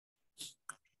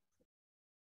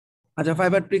আচ্ছা,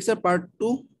 fibre ট্রিক্সের part 2,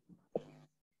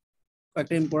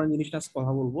 একটা important জিনিসটা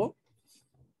কথা বলবো।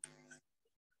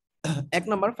 1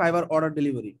 নাম্বার, ফাইবার অর্ডার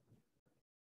ডেলিভারি।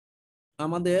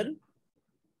 আমাদের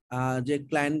যে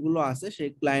ক্লায়েন্ট গুলো আছে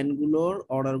সেই ক্লায়েন্ট গুলোর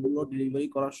অর্ডার গুলো ডেলিভারি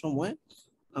করার সময়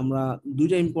আমরা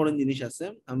দুইটা ইম্পর্টেন্ট জিনিস আছে।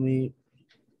 আমি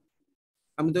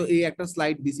আমি তো এই একটা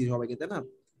স্লাইড দিছি সবাইকে, তাই না?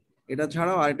 এটা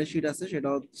ছাড়াও আরেকটা শিট আছে, সেটা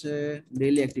হচ্ছে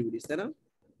ডেইলি অ্যাক্টিভিটিস, তাই না?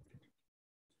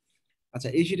 আচ্ছা,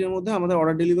 এই শিটের মধ্যে আমাদের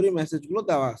অর্ডার ডেলিভারি মেসেজ গুলো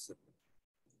দেওয়া আছে।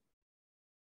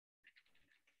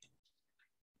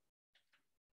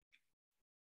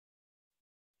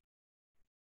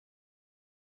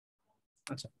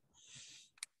 আচ্ছা,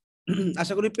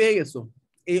 আশা করি পেয়ে গেছো।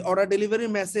 এই অর্ডার ডেলিভারি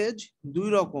মেসেজ দুই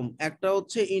রকম, একটা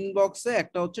হচ্ছে ইনবক্সে,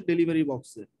 একটা হচ্ছে ডেলিভারি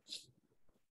বক্সে।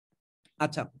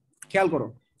 আচ্ছা, খেয়াল করো,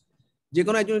 যে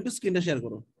কোনো একজন একটু স্ক্রিনটা শেয়ার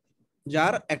করো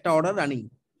যার একটা order running.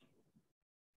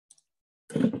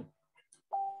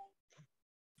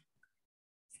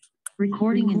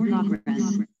 Recording in progress.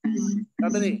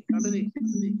 তাড়াতাড়ি তাড়াতাড়ি।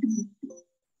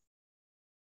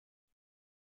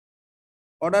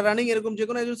 অর্ডার রানিং এরকম যে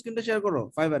কোনো একজন স্ক্রিনটা শেয়ার করো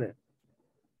ফাইবারে।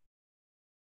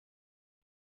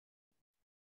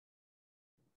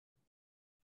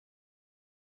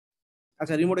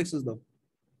 আচ্ছা, রিমোট অ্যাক্সেস দাও।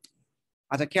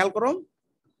 আচ্ছা, খেয়াল করো,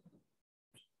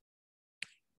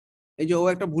 এই যে ও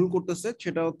একটা ভুল করতেছে,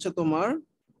 সেটা হচ্ছে তোমার,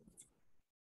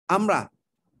 আমরা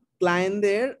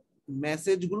ক্লায়েন্টদের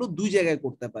মেসেজগুলো দুই জায়গায়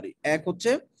করতে পারি। এক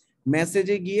হচ্ছে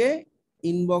মেসেজে গিয়ে,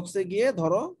 ইনবক্সে গিয়ে,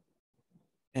 ধরো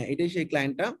হ্যাঁ এটাই সেই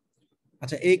ক্লায়েন্টটা।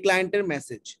 আচ্ছা, এই ক্লায়েন্টের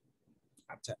মেসেজ,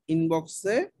 আচ্ছা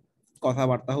ইনবক্সে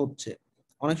কথাবার্তা হচ্ছে।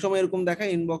 অনেক সময় এরকম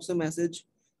দেখায় ইনবক্সে মেসেজ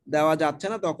দেওয়া যাচ্ছে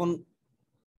না, তখন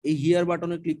এই হিয়ার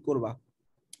বাটনে ক্লিক করবা,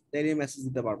 তাইলে মেসেজ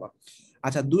দিতে পারবা।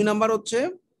 আচ্ছা, 2 নাম্বার হচ্ছে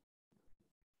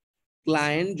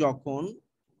ক্লায়েন্ট যখন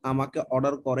আমাকে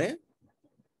অর্ডার করে,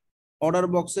 অর্ডার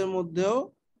বক্সের মধ্যেও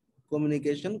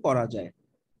কমিউনিকেশন করা যায়,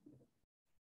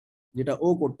 যেটা ও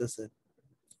করতেছে।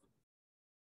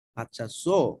 আচ্ছা,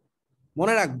 সো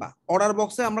মনে রাখবা, অর্ডার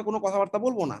বক্সে আমরা কোনো কথাবার্তা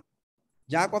বলবো না,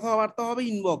 যা কথাবার্তা হবে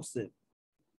ইনবক্সে।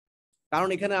 কারণ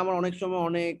এখানে আমার অনেক সময়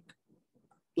অনেক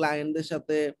ক্লায়েন্টদের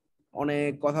সাথে অনেক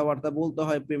কথাবার্তা বলতে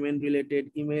হয়, পেমেন্ট রিলেটেড,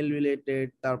 ইমেল রিলেটেড,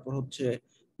 তারপর হচ্ছে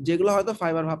যেগুলো হয়তো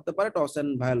ফাইবার ভাবতে পারে টস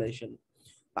এন্ড ভায়োলেশন।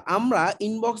 আমরা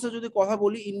ইনবক্সে যদি কথা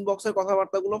বলি, ইনবক্সের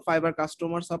কথাবার্তাগুলো ফাইবার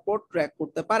কাস্টমার সাপোর্ট ট্র্যাক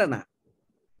করতে পারে না,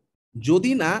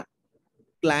 যদি না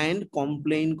ক্লায়েন্ট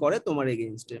কমপ্লেইন করে তোমার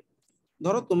এগেইনস্টে।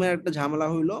 ধরো তোমার একটা ঝামেলা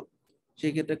হইলো,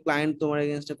 সেই ক্ষেত্রে ক্লায়েন্ট তোমার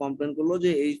এগেইনস্টে কমপ্লেইন করলো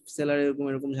যে এই সেলার এরকম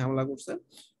এরকম ঝামেলা করছে,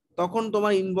 তখন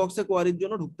তোমার ইনবক্সে কোয়ারির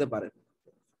জন্য ঢুকতে পারে,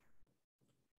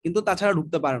 কিন্তু তাছাড়া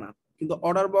ঢুকতে পারে না। কিন্তু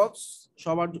অর্ডার বক্স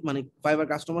সবার, মানে ফাইবার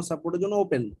কাস্টমার সাপোর্টের জন্য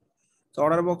ওপেন।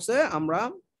 অর্ডার বক্সে আমরা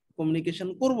কমিউনিকেশন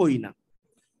করবোই না।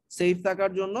 সেফ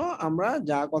থাকার জন্য আমরা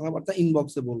যা কথাবার্তা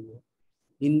ইনবক্সে বলবো,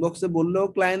 ইনবক্সে বললেও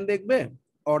ক্লায়েন্ট দেখবে,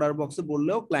 অর্ডার বক্সে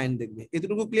বললেও ক্লায়েন্ট দেখবে।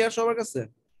 এতটুকু ক্লিয়ার সবার কাছে?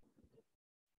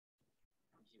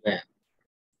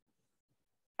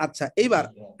 আচ্ছা, এইবার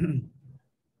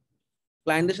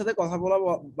ক্লায়েন্টের সাথে কথা বলা,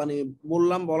 মানে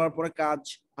বললাম, বলার পরে কাজ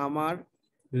আমার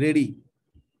রেডি।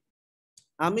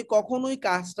 আমি কখনোই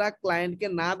কাজটা ক্লায়েন্টকে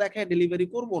না দেখায় ডেলিভারি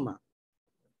করব না।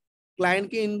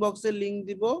 ক্লায়েন্টকে ইনবক্সের লিংক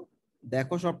দিব,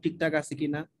 দেখো সব ঠিকঠাক আছে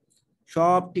কিনা।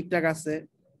 সব ঠিকঠাক আছে,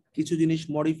 কিছু জিনিস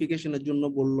মডিফিকেশনের জন্য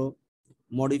বললো,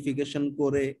 মডিফিকেশন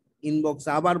করে ইনবক্সে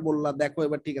আবার বললা দেখো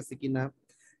এবার ঠিক আছে কিনা।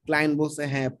 ক্লায়েন্ট বলছে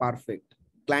হ্যাঁ পারফেক্ট।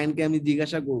 ক্লায়েন্টকে আমি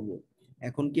জিজ্ঞাসা করব,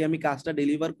 এখন কি আমি কাজটা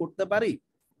ডেলিভার করতে পারি?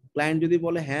 ক্লায়েন্ট যদি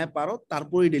বলে হ্যাঁ পারো,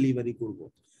 তারপরেই ডেলিভারি করব।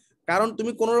 কারণ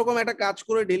তুমি কোন রকম একটা কাজ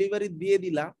করে ডেলিভারি দিয়ে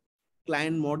দিলা,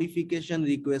 ক্লায়েন্ট মডিফিকেশন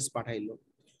রিকোয়েস্ট পাঠাইলো।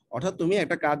 অর্থাৎ তুমি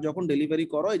একটা কাজ যখন ডেলিভারি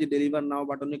করো, এই যে ডেলিভার নাও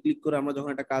বাটনে ক্লিক করে আমরা যখন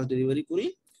একটা কাজ ডেলিভারি করি,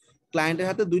 ক্লায়েন্টের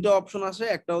হাতে দুইটা অপশন আসে,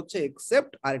 একটা হচ্ছে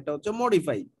একসেপ্ট আর একটা হচ্ছে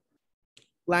মডিফাই।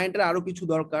 ক্লায়েন্টের আরো কিছু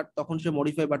দরকার, তখন সে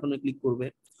মডিফাই বাটনে ক্লিক করবে।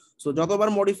 সো যতবার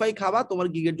মডিফাই খাবা তোমার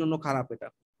গিগের জন্য খারাপ এটা।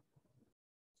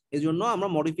 এজন্য আমরা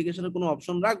মডিফিকেশনের কোনো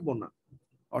অপশন রাখবো না,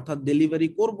 অর্থাৎ ডেলিভারি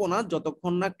করব না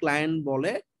যতক্ষণ না ক্লায়েন্ট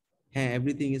বলে হ্যাঁ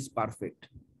এভরিথিং ইজ পারফেক্ট।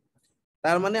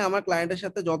 তার মানে আমার ক্লায়েন্টের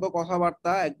সাথে যত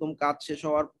কথাবার্তা একদম কাজ শেষ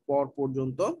হওয়ার পর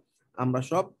পর্যন্ত আমরা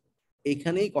সব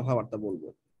এইখানেই কথাবার্তা বলবো।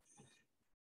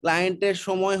 ক্লায়েন্টের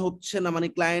সময় হচ্ছে না, মানে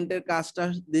ক্লায়েন্টের কাজটা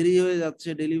দেরি হয়ে যাচ্ছে,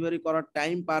 ডেলিভারি করার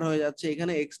টাইম পার হয়ে যাচ্ছে,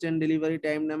 এখানে এক্সটেন্ড ডেলিভারি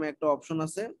টাইম নামে একটা অপশন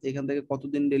আছে। এখান থেকে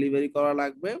কতদিন ডেলিভারি করা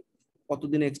লাগবে,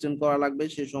 কতদিন এক্সটেন্ড করা লাগবে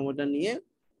সেই সময়টা নিয়ে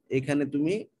এখানে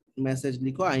তুমি মেসেজ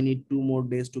লিখো, I need 2 more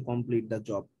days to complete the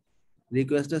job.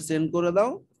 রিকোয়েস্টটা send করে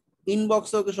দাও,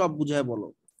 ইনবক্সে ওকে সব বুঝায় বলো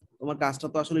তোমার কাজটা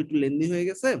তো আসলে একটু লেন্দি হয়ে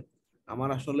গেছে, আমার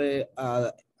আসলে আহ,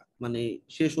 মানে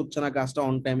শেষ হচ্ছে না কাজটা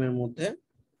অন টাইমের মধ্যে,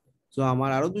 তো আমার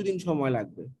আরো 2 দিন সময়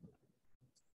লাগবে।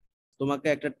 তোমাকে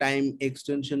একটা টাইম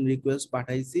এক্সটেনশন রিকোয়েস্ট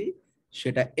পাঠাইছি,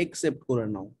 সেটা একসেপ্ট করে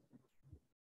নাও।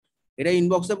 এটা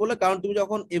ইনবক্সে বলে, কারণ তুমি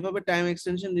যখন এভাবে টাইম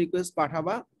এক্সটেনশন রিকোয়েস্ট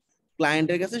পাঠাবা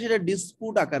ক্লায়েন্টের কাছে, সেটা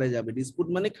ডিসপুট আকারে যাবে। ডিসপুট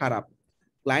মানে খারাপ,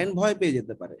 ক্লায়েন্ট ভয় পেয়ে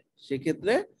যেতে পারে।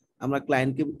 সেক্ষেত্রে আমরা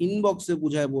ক্লায়েন্টকে ইনবক্সে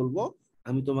বুঝায় বলবো,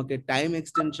 আমি তোমাকে টাইম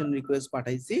এক্সটেনশন রিকোয়েস্ট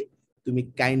পাঠাইছি, তুমি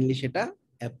কাইন্ডলি সেটা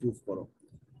অ্যাপ্রুভ করো।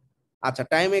 আচ্ছা,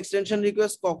 টাইম এক্সটেনশন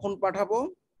রিকোয়েস্ট কখন পাঠাবো?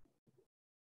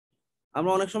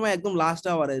 আমরা অনেক সময় একদম লাস্ট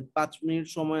আওয়ারে 5 মিনিট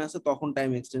সময় আছে তখন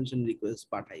টাইম এক্সটেনশন রিকোয়েস্ট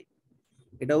পাঠাই।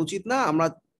 এটা উচিত না। আমরা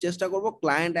চেষ্টা করব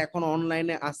ক্লায়েন্ট এখন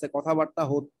অনলাইনে আছে, কথাবার্তা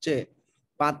হচ্ছে,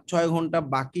 5-6 ঘন্টা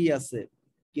বাকি আছে,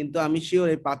 কিন্তু আমি শিওর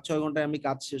এই 5-6 ঘন্টায় আমি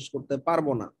কাজ শেষ করতে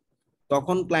পারবো না।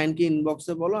 তখন ক্লায়েন্টকে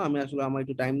ইনবক্সে বলো, আমি আসলে আমার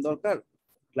একটু টাইম দরকার।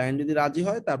 ক্লায়েন্ট যদি রাজি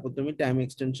হয় তারপর তুমি টাইম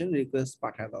এক্সটেনশন রিকোয়েস্ট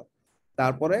পাঠিয়ে দাও।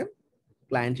 তারপরে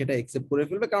ক্লায়েন্ট সেটা একসেপ্ট করে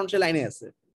ফেলবে, কারণ সে লাইনে আছে।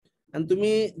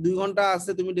 তুমি 2 ঘন্টা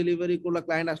আছে, তুমি ডেলিভারি করলে,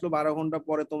 ক্লায়েন্ট আসলো 12 ঘন্টা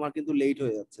পরে, তোমার কিন্তু লেট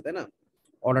হয়ে যাচ্ছে, তাই না?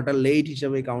 অর্ডারটা লেট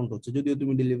হিসেবে কাউন্ট হচ্ছে যদিও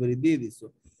তুমি ডেলিভারি দিয়ে দিছো।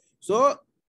 সো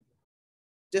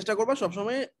চেষ্টা করবা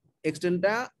সবসময়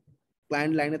এক্সটেন্ডটা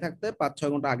ক্লায়েন্ট লাইনে থাকতে 5-6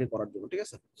 ঘন্টা আগে করার জন্য, ঠিক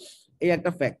আছে? এই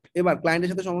একটা ফ্যাক্ট। এবার ক্লায়েন্টের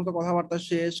সাথে সমস্ত কথাবার্তা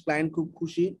শেষ, ক্লায়েন্ট খুব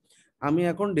খুশি, আমি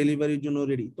এখন ডেলিভারির জন্য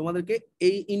রেডি। তোমাদেরকে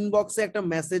এই ইনবক্সে একটা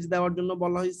মেসেজ দেওয়ার জন্য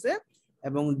বলা হয়েছে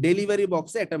এবং ডেলিভারি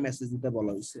বক্সে একটা মেসেজ দিতে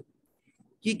বলা হয়েছে।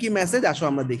 কি কি মেসেজ আসো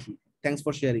আমরা দেখি। Thanks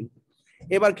for sharing.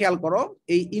 এবার খেয়াল করো,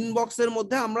 এই ইনবক্সের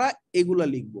মধ্যে আমরা এগুলা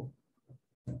লিখবো।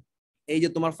 এই যে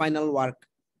তোমার ফাইনাল ওয়ার্ক,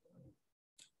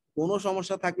 কোনো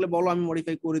সমস্যা থাকলে বলো, আমি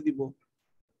মডিফাই করে দিব।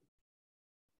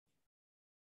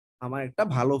 আমার একটা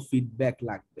ভালো ফিডব্যাক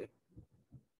লাগবে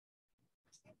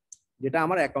যেটা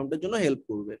আমার অ্যাকাউন্টের জন্য হেল্প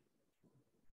করবে।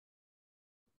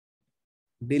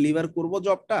 ডেলিভার করব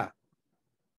জবটা,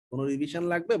 কোনো রিভিশন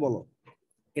লাগবে বলো,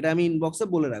 এটা আমি ইনবক্সে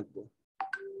বলে রাখবো।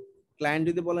 ক্লায়েন্ট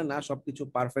যদি বলে না সবকিছু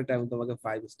পারফেক্ট, আমি তোমাকে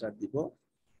 5 স্টার দিব,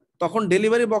 তখন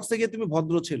ডেলিভারি বক্সে গিয়ে তুমি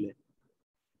ভদ্র ছেলে,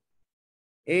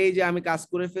 এই যে আমি কাজ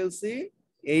করে ফেলছি,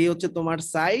 এই হচ্ছে তোমার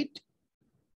সাইট,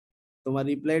 তোমার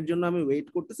রিপ্লাইয়ের জন্য আমি ওয়েট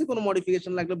করতেছি, কোনো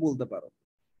মডিফিকেশন লাগলে বলতে পারো।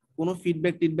 কোনো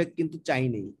ফিডব্যাক কিন্তু চাই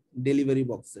নেই ডেলিভারি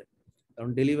বক্সে, কারণ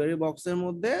ডেলিভারি বক্সের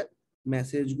মধ্যে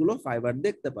মেসেজগুলো ফাইবার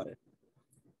দেখতে পারে।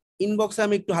 ইনবক্সে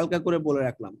আমি একটু হালকা করে বলে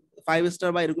রাখলাম, 5 স্টার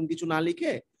বা এরকম কিছু না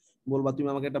লিখে বলবা তুমি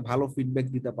আমাকে একটা ভালো ফিডব্যাক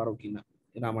দিতে পারো কিনা,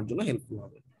 এটা আমার জন্য হেল্পফুল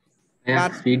হবে।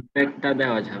 ফিডব্যাকটা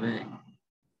দেওয়া যাবে,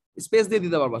 স্পেস দিয়ে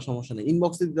দিতে পারবা, সমস্যা নেই,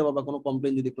 ইনবক্সে দিতে পারবা, কোনো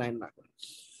কমপ্লেইন যদি ক্লায়েন্ট না করে।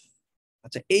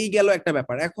 আচ্ছা, এই গেল একটা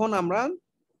ব্যাপার। এখন আমরা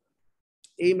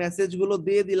এই মেসেজগুলো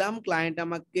দিয়ে দিলাম, ক্লায়েন্ট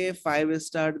আমাকে 5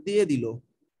 স্টার দিয়ে দিল,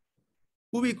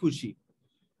 খুবই খুশি।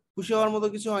 খুশি হওয়ার মতো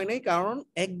কিছু হয় নাই, কারণ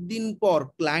একদিন পর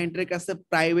ক্লায়েন্টের কাছে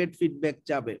প্রাইভেট ফিডব্যাক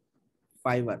যাবে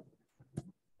ফাইবার,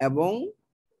 এবং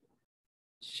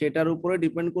সেটার উপরে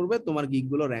ডিপেন্ড করবে তোমার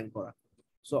গিগগুলো র্যাঙ্ক করা।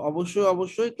 সো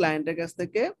অবশ্যই ক্লায়েন্টের কাছ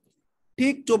থেকে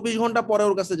ঠিক 24 ঘন্টা পরে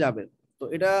ওর কাছে যাবে। তো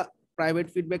এটা প্রাইভেট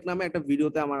ফিডব্যাক নামে একটা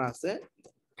ভিডিওতে আমার আছে,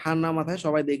 ঠান্ডা মাথায়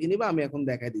সবাই দেখে নিবা, আমি এখন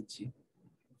দেখাই দিচ্ছি।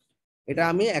 এটা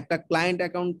আমি একটা ক্লায়েন্ট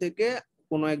অ্যাকাউন্ট থেকে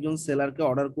কোনো একজন সেলারকে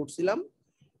অর্ডার করছিলাম,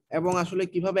 এবং আসলে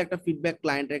কিভাবে একটা ফিডব্যাক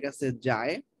ক্লায়েন্টের কাছে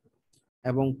যায়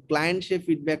এবং ক্লায়েন্ট সে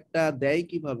ফিডব্যাকটা দেয়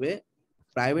কিভাবে,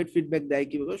 প্রাইভেট ফিডব্যাক দেয়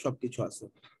কিভাবে, সবকিছু আছে।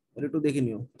 এটা একটু দেখে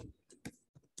নিও।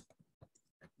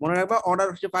 মনে রাখবা, অর্ডার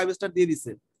সে 5 স্টার দিয়ে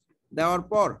দিছে, দেওয়ার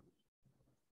পর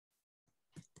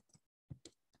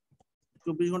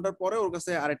 24 ঘন্টার পরে ওর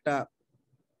কাছে আরেকটা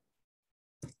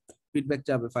ফিডব্যাক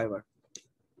যাবে fibre.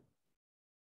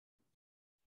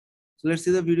 So let's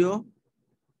see the video.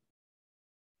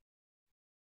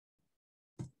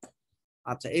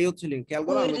 আচ্ছা, এই হচ্ছে লিংক, খেয়াল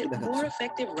করো, আমি একটু দেখাচ্ছি।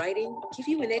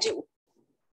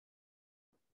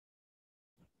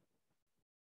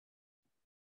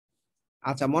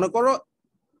 আচ্ছা, মনে করো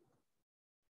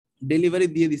ডেলিভারি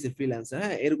দিয়ে দিছে ফ্রিল্যান্সার,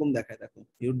 হ্যাঁ, এরকম দেখায়, দেখো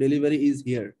ইউর ডেলিভারি ইজ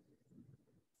হিয়ার,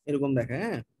 এরকম দেখায়,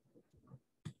 হ্যাঁ।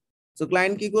 সো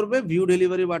ক্লায়েন্ট কি করবে, ভিউ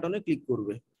ডেলিভারি বাটনে ক্লিক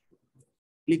করবে,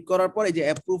 ক্লিক করার পর এই যে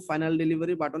অ্যাপ্রুভ ফাইনাল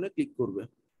ডেলিভারি বাটনে ক্লিক করবে।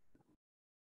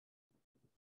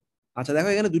 আচ্ছা, দেখো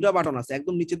এখানে দুটো বাটন আছে,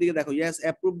 একদম নিচের দিকে দেখো, ইয়েস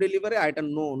অ্যাপ্রুভ ডেলিভারি, আর এটা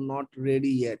নো নট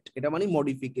রেডি ইয়েট, এটা মানে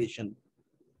মডিফিকেশন।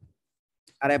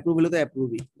 আর অ্যাপ্রুভ হলে তো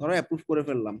অ্যাপ্রুভই, ধরো অ্যাপ্রুভ করে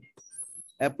ফেললাম।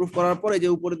 অ্যাপ্রুভ করার পর এই যে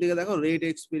উপরের দিকে দেখো রেট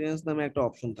এক্সপিরিয়েন্স নামে একটা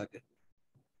অপশন থাকে,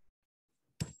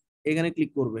 এখানে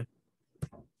ক্লিক করবে।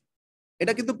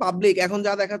 এটা কিন্তু পাবলিক, এখন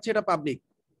যা দেখাচ্ছে এটা পাবলিক,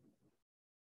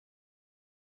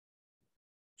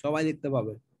 সবাই দেখতে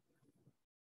পাবে।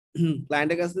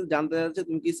 ক্লায়েন্টের কাছে জানতে যাচ্ছে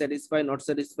তুমি কি স্যাটিসফাই, নট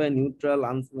স্যাটিসফাই, নিউট্রাল,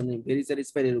 মানে ভেরি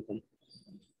স্যাটিসফাইড, এরকম।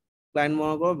 ক্লায়েন্ট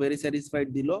মনে করো ভেরি স্যাটিসফাইড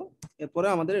দিল। এরপরে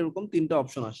আমাদের এরকম 3টা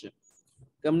অপশন আসে,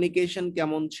 কমিউনিকেশন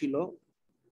কেমন ছিল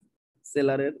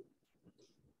সেলারের,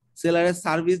 সেলারের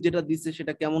সার্ভিস যেটা দিচ্ছে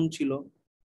সেটা কেমন ছিল,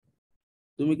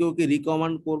 তুমি কি ওকে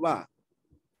রিকমেন্ড করবা।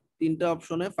 3টা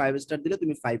অপশনে 5 স্টার দিলে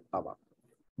তুমি 5 পাবা।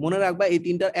 মনে রাখবা এই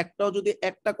 3টার একটাও যদি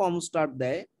একটা কম স্টার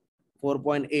দেয়,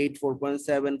 4.8,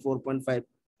 4.7, 4.5,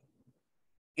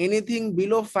 এনিথিং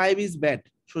বিলো 5 ইজ ব্যাড,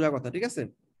 সোজা কথা, ঠিক আছে।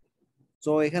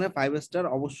 সো এখানে 5 স্টার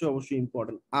অবশ্যই অবশ্যই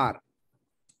ইম্পর্টেন্ট। আর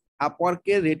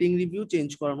আপওয়ার্কে রেটিং রিভিউ চেঞ্জ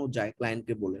করানো যায়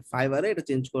ক্লায়েন্টকে বলে, ফাইবারে এটা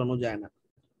চেঞ্জ করানো যায় না।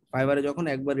 ফাইবারে যখন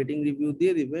একবার রেটিং রিভিউ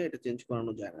দিয়ে দিবে এটা চেঞ্জ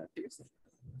করানো যায় না, ঠিক আছে।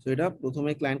 তো এটা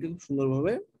প্রথমে ক্লায়েন্টকে খুব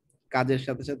সুন্দরভাবে কাজের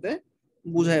সাথে সাথে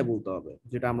বুঝায় বলতে হবে,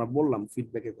 যেটা আমরা বললাম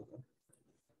ফিডব্যাকের কথা।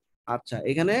 আচ্ছা,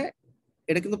 এখানে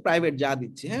এটা কিন্তু প্রাইভেট যা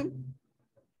দিচ্ছি, হ্যাঁ।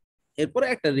 এরপরে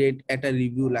একটা রেট, একটা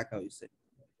রিভিউ লেখা হয়েছে।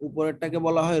 উপরেরটাকে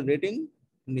বলা হয় রেটিং,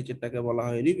 নিচেরটাকে বলা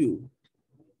হয় রিভিউ।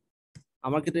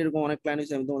 আমার ক্ষেত্রে এরকম অনেক ক্লায়েন্ট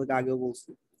হয়েছে, আমি তোমাদেরকে আগেও বলছি।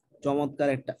 চমৎকার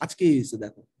একটা আজকেই হয়েছে,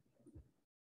 দেখো।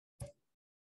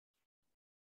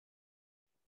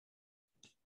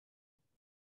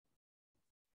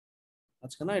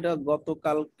 আজকে না, এটা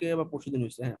গতকালকে বা পরশুদিন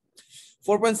হয়েছে, হ্যাঁ।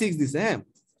 4.6 দিছে, হ্যাঁ।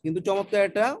 কিন্তু চমৎকার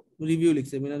একটা রিভিউ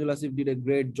লিখছে, Minajul Asif did a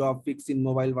great job fixing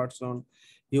mobile version,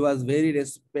 he was very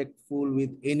respectful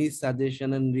with any suggestion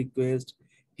and request,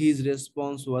 his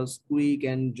response was quick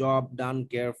and job done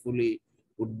carefully,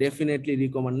 would definitely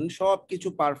recommend. সবকিছু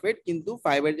পারফেক্ট, কিন্তু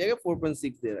 5 এর জায়গায়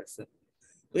 4.6 দিয়ে রাখছে।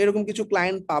 তো এরকম কিছু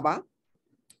ক্লায়েন্ট পাবা।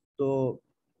 তো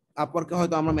আপওয়ার্কে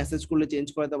হয়তো আমরা মেসেজ করলে চেঞ্জ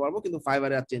করাতে পারবো, কিন্তু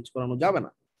ফাইবারে আর চেঞ্জ করানো যাবে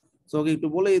না। সো ওকে একটু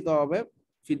বলে দিতে হবে,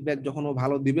 ফিডব্যাক যখন ও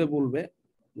ভালো দিবে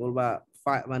বলবা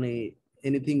মানে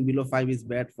anything below 5 is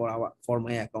bad for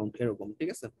my account, এরকম, ঠিক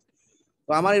আছে।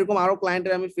 তো আমার এরকম আরো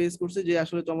ক্লায়েন্টের আমি ফেস করছি, যে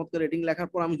আসলে চমৎকার রেটিং লেখার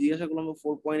পর আমি জিজ্ঞাসা করলাম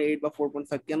 4.8 বা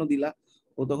 4.5 কেন দিলা।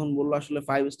 ও তখন বললো আসলে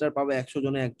 5 স্টার পাবে 100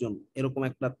 জনে একজন, এরকম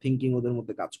একটা থিঙ্কিং ওদের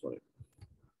মধ্যে কাজ করে।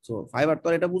 সো ফাইবার তো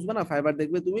আর এটা বুঝবে না, ফাইবার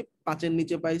দেখবে তুমি 5-এর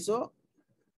নিচে পাইছো,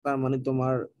 তার মানে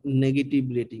তোমার নেগেটিভ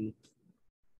রেটিং।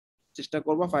 চেষ্টা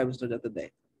করবা 5 স্টার যাতে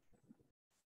দেয়।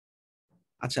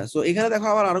 আচ্ছা, সো এখানে দেখো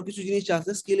আবার আরো কিছু জিনিস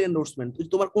আছে, স্কিল এন্ডোর্সমেন্ট।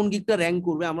 তোমার কোন গিগটা র‍্যাঙ্ক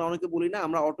করবে, আমরা অনেকে বলি না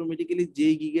আমরা অটোমেটিক্যালি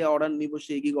যেই গিগে অর্ডার নিব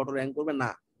সেই গিগ অটো র‍্যাঙ্ক করবে না।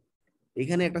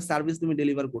 এখানে একটা সার্ভিস তুমি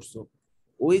ডেলিভার করছো,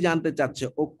 ওই জানতে চাচ্ছে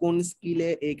ও কোন স্কিলে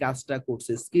এই কাজটা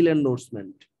করছে, স্কিল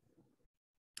এন্ডোর্সমেন্ট।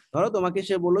 ধরো তোমাকে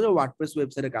সে বললো যে ওয়ার্ডপ্রেস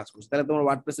ওয়েবসাইটে কাজ করছে, তাহলে তোমার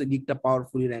ওয়ার্ডপ্রেসের গিগটা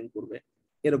পাওয়ারফুলি র‍্যাঙ্ক করবে,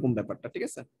 এরকম ব্যাপারটা, ঠিক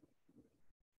আছে।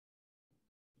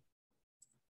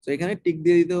 তো এখানে টিক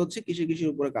দিয়ে দিতে হচ্ছে কিসে কিসের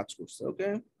উপরে কাজ করছে, ওকে।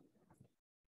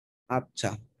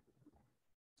 আচ্ছা,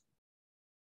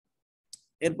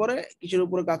 এরপরে কিসের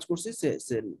উপরে কাজ করছি,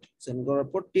 সেন্ড। সেন্ড করার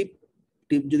পর টিপ,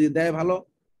 টিপ যদি দেয় ভালো,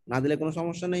 না দিলে কোনো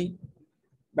সমস্যা নেই,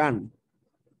 ডান।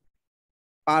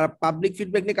 আর পাবলিক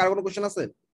ফিডব্যাক নিয়ে কারো কোনো কোশ্চেন আছে?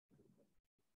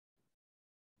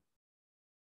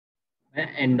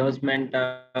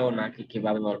 এন্ডোর্সমেন্টটাও নাকি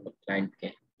কিভাবে বলবো ক্লায়েন্টকে?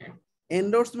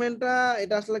 এন্ডোর্সমেন্টটা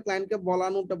এটা আসলে ক্লায়েন্টকে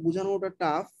বোঝানোটা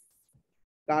টাফ,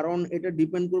 কারণ এটা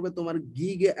ডিপেন্ড করবে তোমার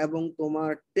গিগ এবং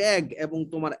তোমার ট্যাগ এবং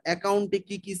তোমার অ্যাকাউন্টে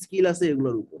কি কি স্কিল আছে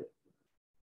এগুলোর উপরে।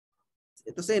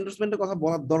 এটা সে এন্ডোর্সমেন্টের কথা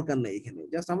বলার দরকার নেই এখানে,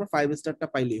 জাস্ট আমরা 5 স্টারটা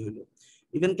পাইলেই হলো।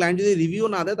 ইভেন ক্লায়েন্ট যদি রিভিউ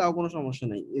না দেয় তাও কোনো সমস্যা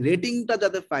নাই, রেটিংটা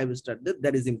যাতে 5 স্টার দেয়,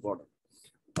 দ্যাট ইজ ইম্পর্টেন্ট।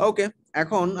 ওকে,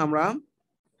 এখন আমরা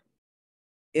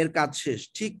এর কাজ শেষ,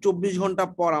 ঠিক 24 ঘন্টা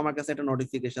পর আমার কাছে একটা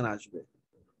নোটিফিকেশন আসবে,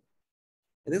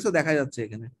 দেখছো দেখা যাচ্ছে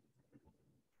এখানে।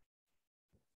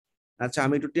 আচ্ছা,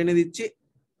 আমি একটু টেনে দিচ্ছি,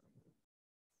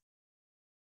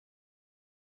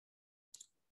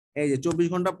 এই যে 24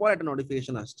 ঘন্টা পর একটা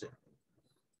নোটিফিকেশন আসছে।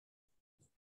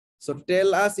 So tell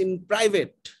us in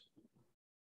private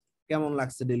কেমন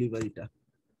লাগছে ডেলিভারিটা।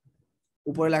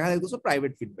 উপরে লেখা দেখতেছো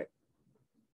প্রাইভেট ফিডব্যাক।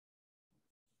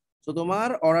 তো তোমার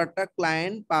অর্ডারটা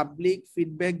ক্লায়েন্ট পাবলিক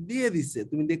ফিডব্যাক দিয়ে দিছে,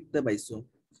 তুমি দেখতে পাইছো।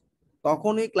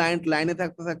 তখনই ক্লায়েন্ট লাইনে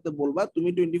থাকতে থাকতে বলবা, তুমি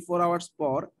 24 আওয়ার্স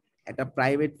পর একটা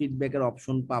প্রাইভেট ফিডব্যাকের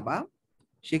অপশন পাবা,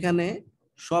 সেখানে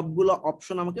সবগুলো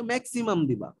অপশন আমাকে ম্যাক্সিমাম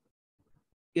দিবা।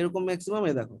 কিরকম ম্যাক্সিমাম,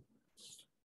 এ দেখো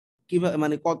কিভাবে,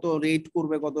 মানে কত রেট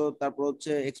করবে, কত, তারপর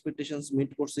হচ্ছে এক্সপেকটেশনস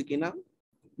মিট করছে কিনা,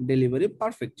 ডেলিভারি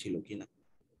পারফেক্ট ছিল কিনা।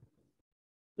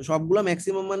 তো সবগুলো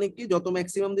ম্যাক্সিমাম মানে কি, যত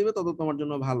ম্যাক্সিমাম দিবে তত তোমার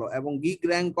জন্য ভালো। এবং গিগ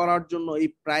র্যাঙ্ক করার জন্য এই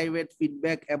প্রাইভেট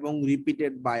ফিডব্যাক এবং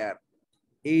রিপিটেড বায়ার,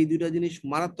 এই দুইটা জিনিস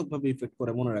মারাত্মকভাবে ইফেক্ট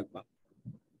করে, মনে রাখবা।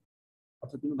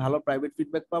 অর্থাৎ তুমি ভালো প্রাইভেট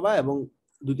ফিডব্যাক পাবা এবং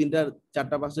 2-3টা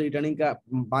 4টা 5টা রিটার্নিং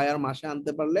বায়ার মাসে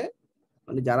আনতে পারলে,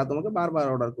 মানে যারা তোমাকে বারবার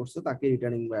অর্ডার করছে তাকে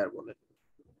রিটার্নিং বায়ার বলে,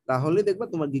 তাহলে দেখবা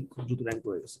তোমার গিগ খুব দ্রুত র্যাঙ্ক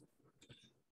করে গেছে।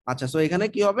 আচ্ছা, সো এখানে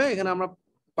কি হবে, এখানে আমরা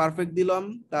পারফেক্ট দিলাম,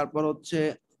 তারপর হচ্ছে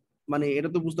মানে এটা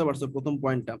তো বুঝতে পারছো প্রথম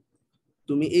পয়েন্টটা,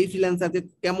 তুমি এই ফ্রিল্যান্সারকে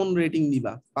কেমন রেটিং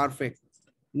দিবা, পারফেক্ট।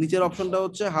 নিচের অপশনটা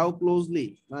হচ্ছে হাউ ক্লোজলি,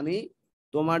 মানে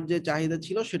তোমার যে চাহিদা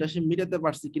ছিল সেটা সে মিটাতে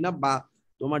পারছে কিনা, বা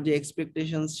তোমার যে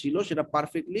এক্সপেকটেশন ছিল সেটা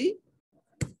পারফেক্টলি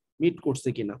মিট করছে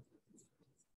কিনা,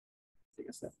 ঠিক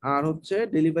আছে। আর হচ্ছে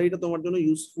ডেলিভারিটা তোমার জন্য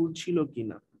ইউজফুল ছিল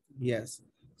কিনা, ইয়েস।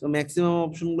 তো ম্যাক্সিমাম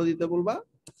অপশনগুলো দিতে বলবা,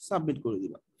 সাবমিট করে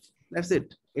দিবা, দ্যাটস ইট।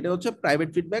 এটা হচ্ছে প্রাইভেট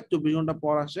ফিডব্যাক, 24 ঘন্টা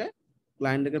পর আসে,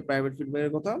 ক্লায়েন্টকে প্রাইভেট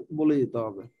ফিডব্যাকের কথা বলে দিতে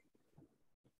হবে।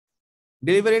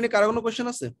 ডেলিভারি নিয়ে কারো কোনো কোশ্চেন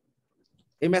আছে?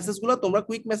 এই মেসেজগুলো তোমরা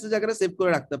কুইক মেসেজ আকারে সেভ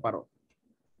করে রাখতে পারো।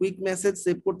 কুইক মেসেজ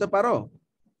সেভ করতে পারো?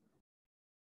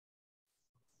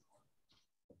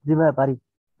 জি ভাই পারি।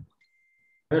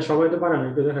 সবাই তো পারে না,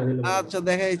 একটু দেখা দিলে ভালো হয়। আচ্ছা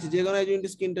দেখাইছি, যে কোনো একজন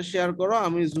স্ক্রিনটা শেয়ার করো।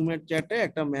 আমি জুমের চ্যাটে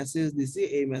একটা মেসেজ দিছি,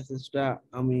 এই মেসেজটা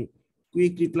আমি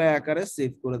কুইক রিপ্লাই আকারে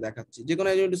সেভ করে দেখাচ্ছি। যে কোনো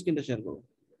একজন স্ক্রিনটা শেয়ার করো।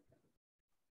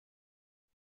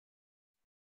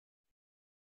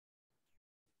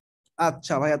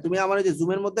 আচ্ছা ভাইয়া, তুমি আমার এই যে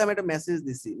জুমের মধ্যে আমি একটা মেসেজ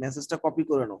দিছি, মেসেজটা কপি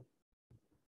করে নাও।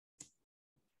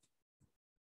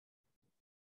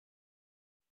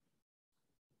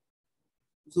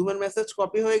 জুমের মেসেজ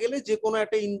কপি হয়ে গেলে যে কোনো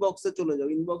একটা ইনবক্সে চলে যাও,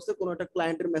 ইনবক্সে কোনো একটা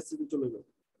ক্লায়েন্টের মেসেজে চলে যাও।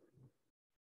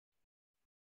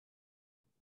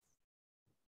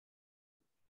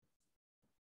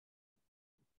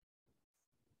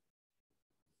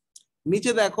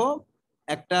 নিচে দেখো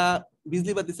একটা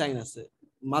বিজলি বাতি সাইন আছে,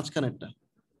 মাঝখানেরটা।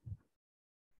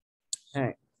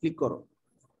 হ্যাঁ, ক্লিক করো।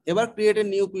 এবার create a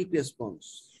new quick response.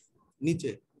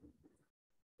 নিচে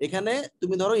এখানে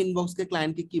তুমি ধরো ইনবক্সকে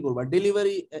ক্লায়েন্টকে কি বলবা,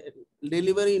 ডেলিভারি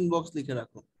ডেলিভারি ইনবক্স লিখে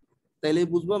রাখো, তাইলে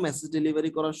বুঝবো মেসেজ ডেলিভারি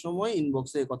করার সময়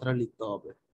ইনবক্সে এই কথাটা লিখতে হবে।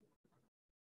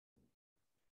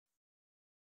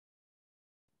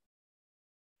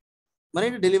 মানে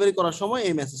এটা ডেলিভারি করার সময়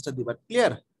এই মেসেজটা দিবা।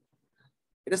 ক্লিয়ার?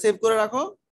 এটা সেভ করে রাখো।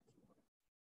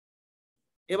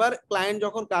 এবার ক্লায়েন্ট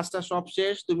যখন কাজটা সব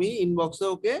শেষ, তুমি ইনবক্সে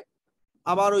ওকে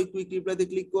আবার ওই কুইক রিপ্লাইতে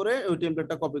ক্লিক করে ওই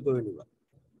টেমপ্লেটটা কপি করে নিবা।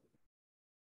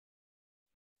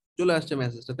 চলে আসছে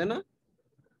মেসেজটা, তাই না?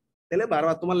 তাহলে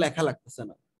বারবার তোমার লেখা লাগতেছে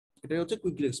না। এটাই হচ্ছে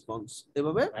কুইক রেসপন্স।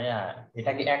 এভাবে ভাইয়া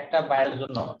এটা কি একটা বাইরের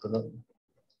জন্য শুধু?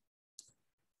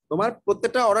 তোমার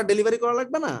প্রত্যেকটা অর্ডার ডেলিভারি করা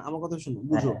লাগবে না, আমার কথা শুনো,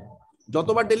 বুঝো। হ্যাঁ।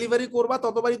 যতবার ডেলিভারি করবা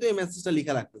ততবারই তো এই মেসেজটা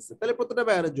লেখা লাগতেছে, তাহলে প্রত্যেকটা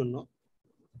বায়ারের জন্য।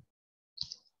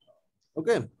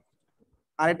 ওকে।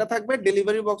 আর এটা থাকবে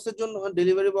ডেলিভারি বক্সের জন্য,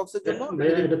 ডেলিভারি বক্সের জন্য।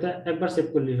 ভাইয়া এটা তো একবার সেভ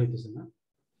করলেই হইতেছে না?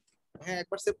 হ্যাঁ,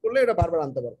 একবার সেভ করলে এটা বারবার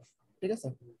আনতে পারবে। ঠিক আছে।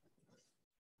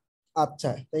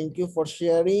 আচ্ছা, থ্যাংক ইউ ফর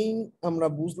শেয়ারিং। আমরা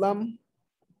বুঝলাম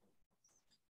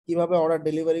কিভাবে অর্ডার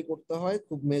ডেলিভারি করতে হয়,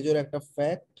 খুব মেজর একটা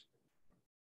ফ্যাক্ট।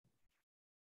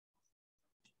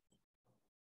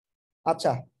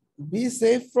 আচ্ছা, be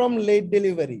safe from late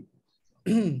delivery.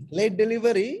 Late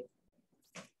delivery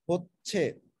হচ্ছে,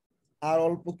 আর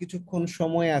অল্প কিছুক্ষণ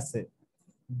সময় আছে।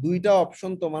 দুইটা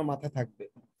অপশন তোমার মাথায় থাকবে।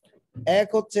 এক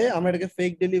হচ্ছে আমরা এটাকে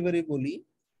ফেক ডেলিভারি বলি।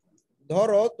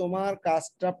 ধরো তোমার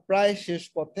কাজটা প্রায় শেষ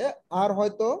পথে, আর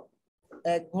হয়তো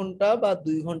 1 ঘন্টা বা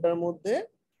 2 ঘন্টার মধ্যে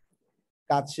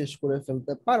কাজ শেষ করে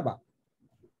ফেলতে পারবা।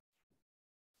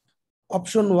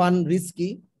 Option 1 risky.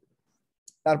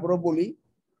 তারপরও বলি,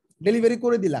 ডেলিভারি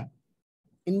করে দিলা,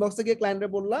 ইনবক্সে গিয়ে ক্লায়েন্টে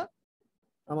বললা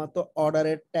আমার তো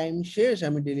অর্ডারের টাইম শেষ,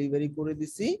 আমি ডেলিভারি করে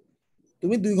দিছি,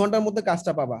 তুমি 2 ঘন্টার মধ্যে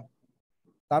কাজটা পাবা।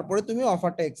 তারপরে তুমি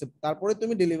অফারটা একসেপ্ট, তারপরে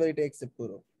তুমি ডেলিভারিটা একসেপ্ট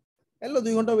করো। এলো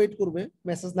 2 ঘন্টা ওয়েট করবে,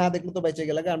 মেসেজ না দেখলে তো বেঁচে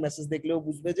গেলে, আর মেসেজ দেখলেও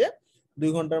বুঝবে যে 2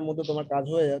 ঘন্টার মধ্যে তোমার কাজ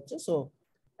হয়ে যাচ্ছে। সো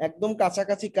একদম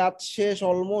কাছাকাছি কাজ শেষ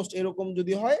অলমোস্ট এরকম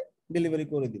যদি হয়, ডেলিভারি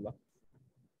করে দিবা।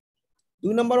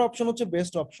 2 নম্বর অপশন হচ্ছে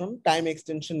best option, time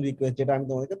extension request, যেটা আমি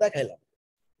তোমাদেরকে দেখাইলাম।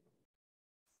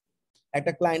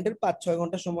 একটা ক্লায়েন্টের 5-6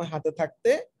 ঘন্টা সময় হাতে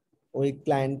থাকতে ওই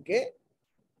ক্লায়েন্টকে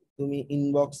তুমি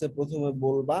ইনবক্সে প্রথমে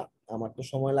বলবা আমার তো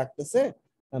সময় লাগতেছে,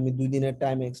 আমি 2 দিনের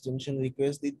টাইম এক্সটেনশন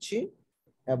রিকোয়েস্ট দিচ্ছি,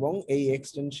 এবং এই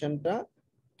এক্সটেনশনটা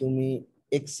তুমি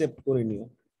একসেপ্ট করে নিও।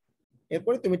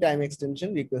 এরপরে তুমি টাইম এক্সটেনশন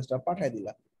রিকোয়েস্টটা পাঠিয়ে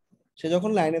দিলা। সে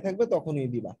যখন লাইনে থাকবে তখনই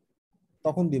দিবা,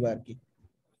 তখন দিবা আর কি।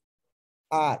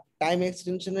 আর টাইম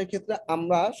এক্সটেনশনের ক্ষেত্রে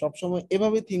আমরা সবসময়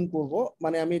এভাবে থিঙ্ক করব,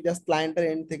 মানে আমি জাস্ট ক্লায়েন্টের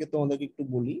এন্ড থেকে তোমাদেরকে একটু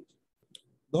বলি।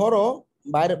 ধরো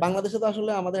বাইরে বাংলাদেশে তো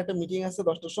আসলে আমাদের একটা মিটিং আছে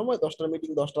 10টার সময়, 10টার মিটিং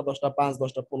 10টা, 10টা 5,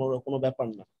 10টা 15, কোনো ব্যাপার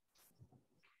না।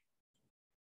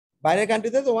 বাইরের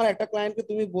কান্ট্রিতে তোমার একটা ক্লায়েন্টকে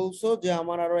তুমি বলছো যে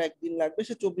আমার আরো 1 দিন লাগবে,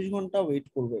 সে 24 ঘন্টা ওয়েট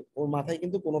করবে, ওর মাথায়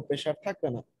কিন্তু কোনো প্রেশার থাকবে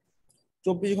না।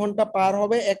 24 ঘন্টা পার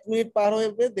হবে, 1 মিনিট পার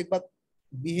হবে, দেখবা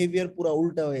বিহেভিয়ার পুরো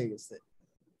উল্টা হয়ে গেছে।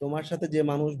 তোমার সাথে যে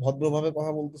মানুষ ভদ্রভাবে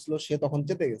কথা বলতেছিল সে তখন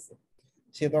চেতে গেছে,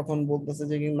 সে তখন বলতেছে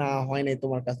যে না হয় নাই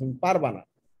তোমার কাছে, তুমি পারবা না।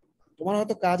 তোমার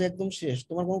হয়তো কাজ একদম শেষ,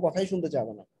 তোমার কোনো কথাই শুনতে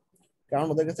চাবে না, কারণ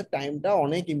ওদের কাছে টাইমটা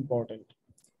অনেক ইম্পর্টেন্ট।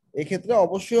 এক্ষেত্রে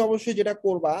অবশ্যই অবশ্যই যেটা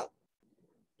করবা,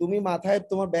 তুমি মাথায়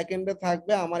তোমার ব্যাক এন্ডে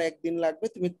থাকবে আমার 1 দিন লাগবে,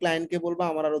 তুমি ক্লায়েন্টকে বলবা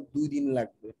আমার আরো 2 দিন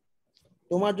লাগবে।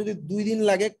 তোমার যদি 2 দিন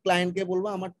লাগে, ক্লায়েন্টকে বলবা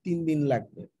আমার 3 দিন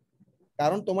লাগবে।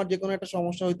 কারণ তোমার যে কোনো একটা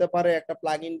সমস্যা হইতে পারে, একটা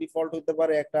প্লাগ ইন ডিফল্ট হইতে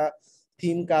পারে, একটা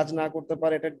থিম কাজ না করতে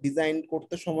পারে, এটা ডিজাইন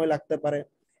করতে সময় লাগতে পারে।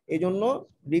 এই জন্য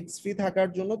রিস্ক ফ্রি থাকার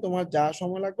জন্য তোমার যা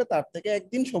সময় লাগবে তার থেকে 1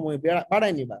 দিন সময়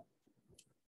বাড়াই নিবা।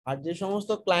 আর যে সমস্ত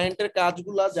ক্লায়েন্টের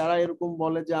কাজগুলা যারা এরকম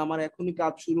বলে যে আমার এখনই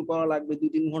কাজ শুরু করা লাগবে,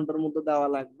 2-3 ঘন্টার মধ্যে দেওয়া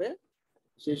লাগবে,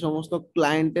 সেই সমস্ত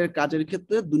ক্লায়েন্টের কাজের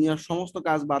ক্ষেত্রে দুনিয়ার সমস্ত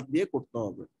কাজ বাদ দিয়ে করতে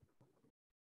হবে।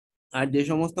 আর যে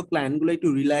সমস্ত ক্লায়েন্ট গুলো একটু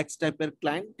রিল্যাক্স টাইপের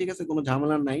ক্লায়েন্ট, ঠিক আছে, কোনো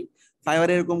ঝামেলা নাই,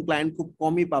 ফাইবারে এরকম ক্লায়েন্ট খুব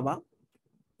কমই পাবা।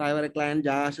 ফাইবারে ক্লায়েন্ট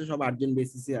যা আসে সব আর্জেন্ট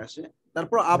বেসিসে আসে,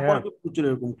 তারপর আপওয়ার্কে প্রচুর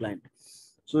এরকম ক্লায়েন্ট।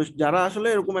 সো যারা আসলে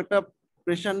এরকম একটা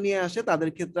প্রেশার নিয়ে আসে তাদের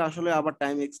ক্ষেত্রে আসলে আবার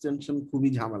টাইম এক্সটেনশন খুবই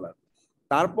ঝামেলার।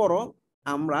 তারপরও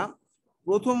আমরা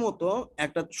প্রথমত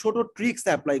একটা ছোট ট্রিক্স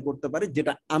অ্যাপ্লাই করতে পারি,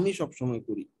 যেটা আমি সবসময়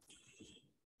করি।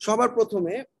 সবার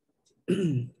প্রথমে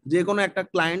যে কোনো একটা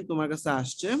ক্লায়েন্ট তোমার কাছে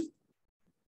আসছে,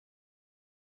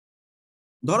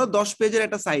 ধরো 10 পেজের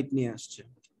একটা সাইট নিয়ে আসছে,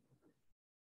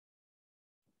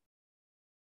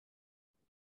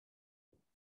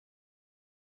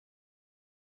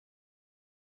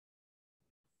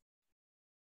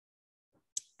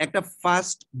 একটা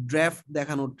ফার্স্ট ড্রাফট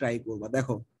দেখানোর ট্রাই করবা।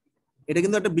 দেখো এটা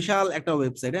কিন্তু একটা বিশাল একটা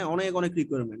ওয়েবসাইট, হ্যাঁ, অনেক অনেক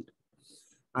রিকোয়ারমেন্ট।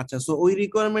 আচ্ছা, সো ওই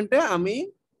রিকোয়ারমেন্টে আমি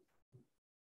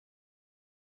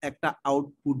একটা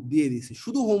আউটপুট দিয়ে দিছি,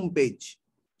 শুধু হোম পেজ,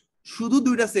 শুধু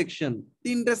 2টা সেকশন,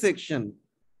 3টে সেকশন,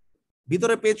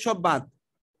 ভিতরে পেজ সব বাদ,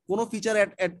 কোনো ফিচার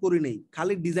অ্যাড করি নেই,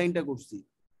 খালি ডিজাইনটা করছি।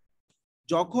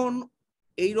 যখন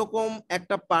এইরকম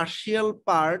একটা পার্শিয়াল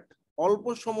পার্ট অল্প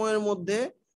সময়ের মধ্যে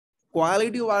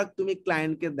কোয়ালিটি ওয়ার্ক তুমি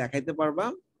ক্লায়েন্টকে দেখাইতে পারবা,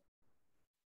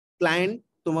 ক্লায়েন্ট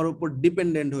তোমার উপর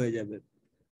ডিপেন্ডেন্ট হয়ে যাবে।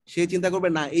 সে চিন্তা করবে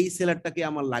না এই সেলারটাকে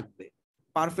আমার লাগবে,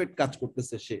 পারফেক্ট কাজ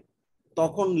করতেছে সে,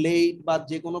 তখন লেট বা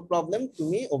যে কোনো প্রবলেম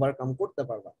তুমি ওভারকাম করতে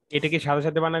পারবা। এটা কি সাথে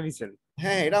সাথে বানাই দিচ্ছেন?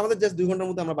 হ্যাঁ, এটা আমাদের জাস্ট 2 ঘন্টার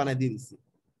মধ্যে আমরা বানিয়ে দিয়ে দিচ্ছি।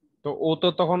 তো ও তো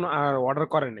তখন আর অর্ডার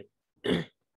করে নাই।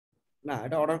 না,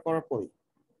 এটা অর্ডার করার পরে,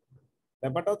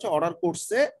 ব্যাপারটা হচ্ছে অর্ডার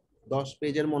করছে 10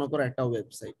 পেজের মনে করো একটা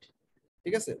ওয়েবসাইট,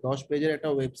 ঠিক আছে, 10 পেজের একটা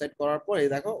ওয়েবসাইট করার পর এই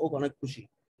দেখো ও অনেক খুশি,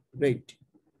 গ্রেট।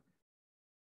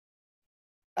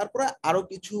 তারপরে আরো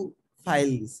কিছু ফাইল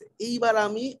দিছে, এইবার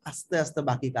আমি আস্তে আস্তে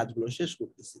বাকি কাজগুলো শেষ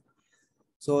করতেছি।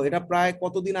 সো এটা প্রায়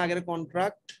কতদিন আগের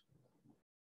কন্ট্রাক্ট?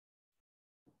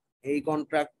 এই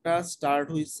কন্ট্রাক্টটা স্টার্ট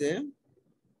হইছে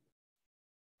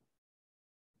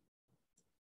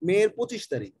মের 25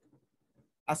 তারিখ,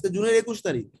 আজকে জুনের 21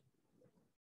 তারিখ,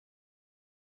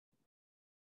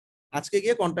 আজকে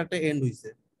গিয়ে কন্ট্রাক্টটা এন্ড হইছে।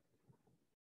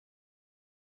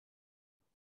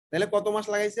 তাহলে কত মাস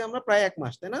লাগাইছি আমরা? প্রায় 1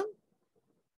 মাস, তাই না?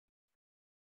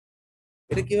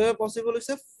 এটা কিভাবে পসিবল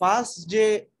হয়েছে? ফার্স্ট যে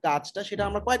কাজটা সেটা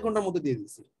আমরা কয়েক ঘন্টার মধ্যে দিয়ে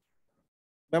দিচ্ছি।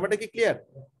 ব্যাপারটা কি ক্লিয়ার?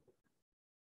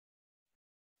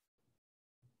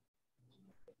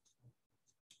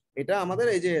 এটা আমাদের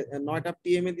এই যে 9টা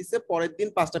PM এ দিচ্ছে, পরের দিন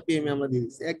 5টা PM এ আমরা দিয়ে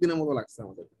দিচ্ছি, একদিনের মতো লাগছে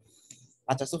আমাদের।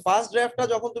 আচ্ছা, সো ফার্স্ট ড্রাফটটা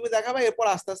যখন তুমি দেখাবে, এরপর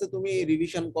আস্তে আস্তে তুমি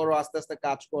রিভিশন করো, আস্তে আস্তে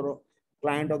কাজ করো,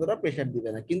 ক্লায়েন্ট অতটা প্রেশার দিবে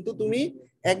না। কিন্তু তুমি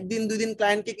একদিন 2 দিন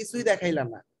ক্লায়েন্টকে কিছুই দেখাইলা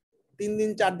না, 3 দিন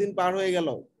 4 দিন পার হয়ে গেল,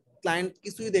 ক্লায়েন্ট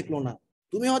কিছুই দেখলো না,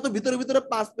 তুমি হয়তো ভিতরে ভিতরে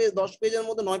 5 পেজ 10 পেজের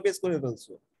মধ্যে 9 পেজ করে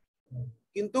ফেলছো,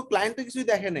 কিন্তু ক্লায়েন্ট তো কিছুই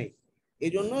দেখে নাই।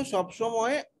 এই জন্য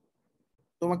সবসময়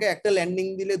তোমাকে একটা ল্যান্ডিং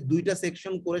দিলে 2টা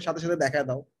সেকশন করে সাথে সাথে দেখা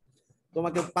দাও,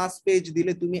 তোমাকে 5 পেজ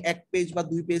দিলে তুমি 1 পেজ বা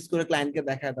 2 পেজ করে ক্লায়েন্টকে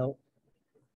দেখা দাও।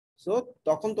 সো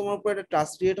তখন তোমার উপর একটা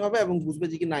ট্রাস্ট ক্রিয়েট হবে এবং বুঝবে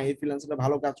যে কি না, এই ফ্রিল্যান্সারটা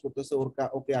ভালো কাজ করতেছে,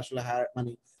 ওকে আসলে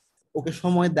মানে ওকে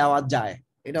সময় দেওয়া যায়।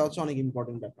 এটা হচ্ছে অনেক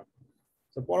ইম্পর্টেন্ট ব্যাপার।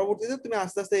 তো পরবর্তীতে তুমি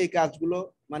আস্তে আস্তে এই কাজগুলো,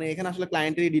 মানে এখানে আসলে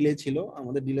ক্লায়েন্টেরই ডিলে ছিল,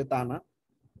 আমাদের ডিলে তা না,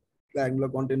 ক্লায়েন্টগুলো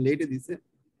কন্টেন্ট লেটে দিছে।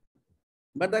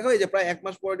 বাট দেখো এই যে প্রায় 1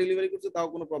 মাস পরে ডেলিভারি করছে, তাও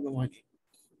কোনো প্রবলেম হয়নি।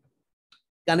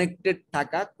 কানেক্টেড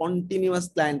থাকা, কন্টিনিউয়াস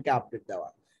ক্লায়েন্টকে আপডেট দেওয়া।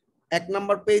 1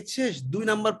 নাম্বার পেজ শেষ, 2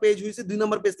 নাম্বার পেজ হয়েছে, 2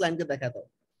 নাম্বার পেজ ক্লায়েন্টকে দেখা দাও।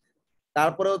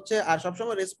 তারপরে হচ্ছে আর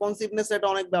সবসময় রেসপন্সিভনেস, এটা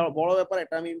অনেক বড় ব্যাপার,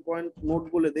 এটা আমি ইম্পর্টেন্ট নোট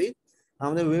বলে দিই।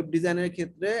 আমাদের ওয়েব ডিজাইনের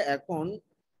ক্ষেত্রে এখন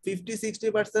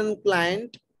 50-60%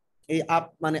 ক্লায়েন্ট এই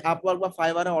মানে আপওয়ার্ক বা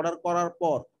ফাইবারে অর্ডার করার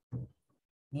পর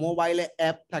মোবাইলে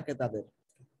অ্যাপ থাকে তাদের,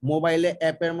 মোবাইলে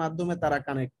অ্যাপের মাধ্যমে তারা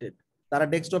কানেক্টেড, তারা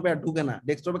ডেস্কটপে আর ঢুকে না,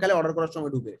 ডেস্কটপে খালি অর্ডার করার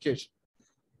সময় ঢুকে, শেষ।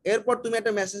 এরপর তুমি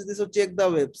একটা মেসেজ দিছো চেক দা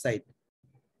ওয়েবসাইট,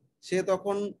 সে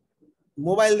তখন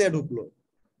মোবাইল দিয়ে ঢুকলো,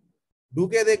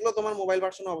 ঢুকে দেখলো তোমার মোবাইল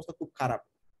ভার্সনের অবস্থা খুব খারাপ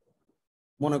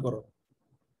মনে করো,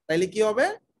 তাইলে কি হবে?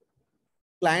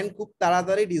 ক্লায়েন্ট খুব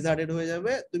তাড়াতাড়ি ডিজার্টেড হয়ে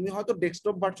যাবে। তুমি হয়তো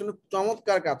ডেস্কটপ ভার্সনে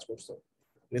চমৎকার কাজ করছো,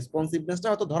 রেসপন্সিভনেসটা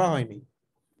হয়তো ধরা হয়নি,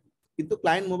 কিন্তু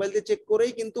ক্লায়েন্ট মোবাইল দিয়ে চেক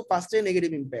করেই কিন্তু ফার্স্টে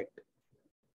নেগেটিভ ইম্প্যাক্ট।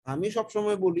 আমি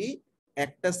সবসময় বলি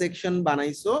একটা সেকশন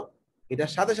বানাইছো,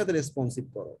 এটার সাথে সাথে রেসপন্সিভ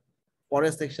করো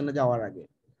পরের সেকশনে যাওয়ার আগে,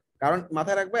 কারণ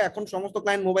মাথায় রাখবে এখন সমস্ত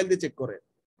ক্লায়েন্ট মোবাইল দিয়ে চেক করে,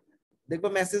 দেখবে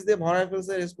মেসেজ দিয়ে ভরায়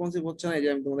ফেলছে, রেসপন্সিভ হচ্ছে না। এই যে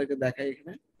আমি তোমাদেরকে দেখাই,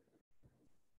 এখানে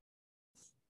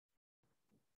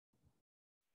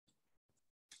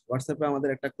হোয়াটসঅ্যাপে আমাদের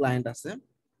একটা ক্লায়েন্ট আছে,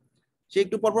 সে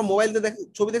একটু পরপর মোবাইল দিয়ে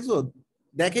ছবি দেখছো,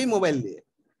 দেখেই মোবাইল দিয়ে।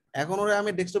 এখন ওরা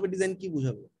আমি ডেস্কটপের ডিজাইন কি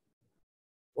বুঝাবো?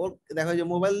 ওর দেখো যে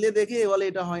মোবাইল দিয়ে দেখে বলে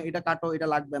এটা হয়, এটা কাটো, এটা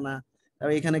লাগবে না,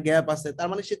 তারপর এখানে গ্যাপ আছে, তার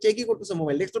মানে সে চেকই করতেছে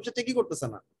মোবাইল, ডেস্কটপ সে চেকই করতেছে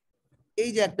না। এই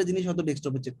যে একটা জিনিস হয়তো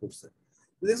ডেস্কটপে চেক করছে,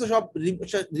 দেখছো সব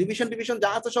রিভিশন টিভিশন যা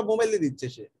আছে সব মোবাইল দিয়ে দিচ্ছে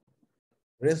সে।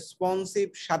 রেসপন্সিভ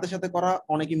সাথে সাথে করা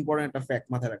অনেক ইম্পর্টেন্ট একটা ফ্যাক্ট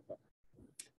মাথায় রাখবা।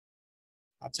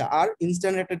 আচ্ছা, আর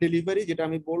ইনস্ট্যান্ট একটা ডেলিভারি, যেটা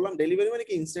আমি বললাম, ডেলিভারি মানে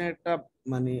কি ইনস্ট্যান্ট একটা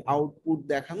মানে আউটপুট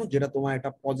দেখানো যেটা তোমার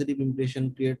একটা পজিটিভ ইমপ্রেশন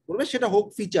ক্রিয়েট করবে, সেটা হোক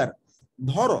ফিচার।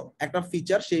 ধরো একটা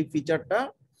ফিচার, সেই ফিচারটা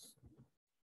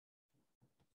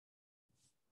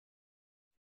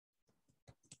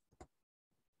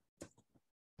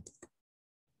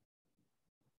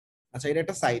আচ্ছা এটা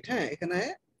একটা সাইট, হ্যাঁ, এখানে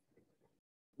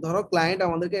ধরো ক্লায়েন্ট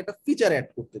আমাদেরকে একটা ফিচার অ্যাড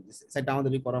করতে দিছে, সাইটটা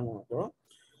আমাদেরই করা মনে করো।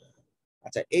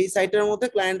 আচ্ছা এই সাইটের মধ্যে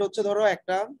ক্লায়েন্ট হচ্ছে ধরো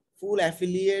একটা ফুল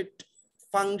অ্যাফিলিয়েট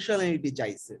ফাংশনালিটি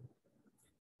চাইছে।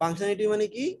 ফাংশনালিটি মানে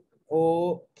কি, ও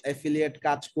অ্যাফিলিয়েট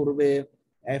কাজ করবে,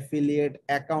 অ্যাফিলিয়েট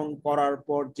অ্যাকাউন্ট করার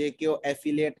পর যে কেউ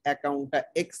অ্যাফিলিয়েট অ্যাকাউন্টটা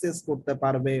অ্যাক্সেস করতে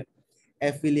পারবে,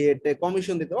 অ্যাফিলিয়েটে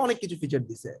কমিশন দিতে পারবে, অনেক কিছু ফিচার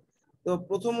দিছে। তো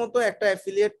প্রথমত একটা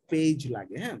অ্যাফিলিয়েট পেজ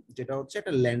লাগে, হ্যাঁ, যেটা হচ্ছে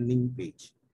একটা ল্যান্ডিং পেজ।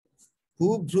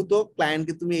 খুব দ্রুত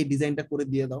ক্লায়েন্টকে তুমি এই ডিজাইনটা করে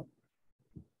দিয়ে দাও,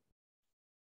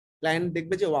 ক্লায়েন্ট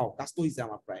দেখবে যে ওয়াও কাজ তো হয়েছে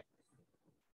আমার প্রায়,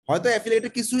 হয়তো অ্যাফিলিয়েটে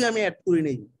কিছুই আমি অ্যাড করি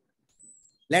নেই,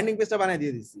 ল্যান্ডিং পেজটা বানিয়ে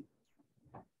দিয়ে দিছি।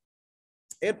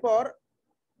 এরপর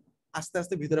আস্তে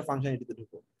আস্তে ভিতরে ফাংশনালিটিতে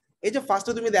ঢুকো। এই যে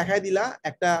ফার্স্টে তুমি দেখাই দিলা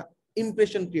একটা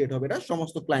ইমপ্রেশন ক্রিয়েট হবে এটা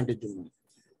সমস্ত ক্লায়েন্টের জন্য।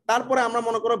 তারপরে আমরা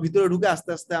মনে করো ভিতরে ঢুকে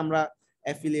আস্তে আস্তে আমরা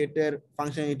অ্যাফিলিয়েটের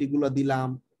ফাংশনালিটি গুলো দিলাম,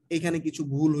 এখানে কিছু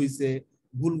ভুল হয়েছে,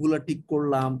 ভুলগুলো ঠিক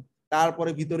করলাম।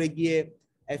 তারপরে ভিতরে গিয়ে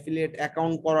অ্যাফিলিয়েট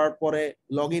অ্যাকাউন্ট করার পরে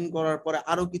লগ ইন করার পরে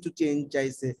আরো কিছু চেঞ্জ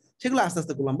চাইছে, সেগুলো আস্তে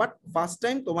আস্তে করলাম। বাট ফার্স্ট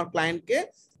টাইম তোমার ক্লায়েন্টকে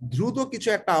দ্রুত কিছু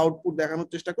একটা আউটপুট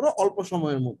দেখানোর চেষ্টা করো অল্প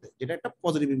সময়ের মধ্যে, যেটা একটা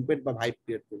পজিটিভ ইম্প্যাক্ট বা ভাইব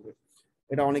ক্রিয়েট করবে।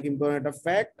 এটা অনেক ইম্পর্টেন্ট একটা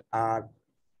ফ্যাক্ট। আর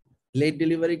লেট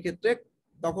ডেলিভারির ক্ষেত্রে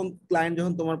তখন ক্লায়েন্ট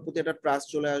যখন তোমার প্রতি একটা ট্রাস্ট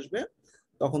চলে আসবে,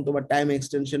 তখন তোমার টাইম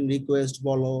এক্সটেনশন রিকোয়েস্ট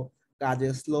বলো,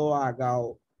 কাজে স্লো আগাও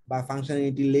বা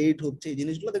ফাংশনালিটি লেট হচ্ছে, এই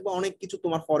জিনিসগুলো দেখবে অনেক কিছু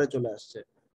তোমার পরে চলে আসছে।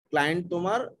 ক্লায়েন্ট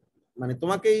তোমার মানে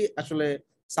তোমাকেই আসলে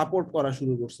সাপোর্ট করা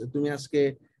শুরু করছে, তুমি আজকে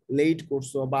লেট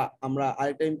করছো। বা আমরা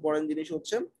আরেকটা ইম্পর্টেন্ট জিনিস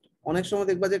হচ্ছে, অনেক সময়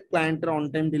দেখবা যে ক্লায়েন্টের অন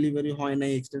টাইম ডেলিভারি হয়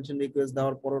নাই, এক্সটেনশন রিকোয়েস্ট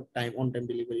দেওয়ার পরও টাইম অন টাইম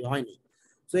ডেলিভারি হয়নি।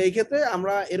 তো এই ক্ষেত্রে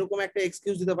আমরা এরকম একটা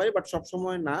এক্সকিউজ দিতে পারি, বাট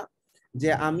সবসময় না, যে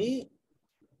আমি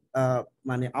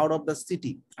মানে out of the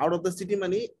city. Out of the city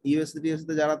মানে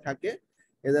ইউএসএ যারা থাকে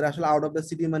এদের আসলে আউট অফ দ্য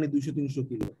সিটি মানে 200-300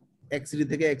 কিলো, এক সিটি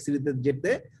থেকে এক সিটিতে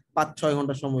যেতে 5-6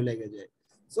 ঘন্টা সময় লেগে যায়।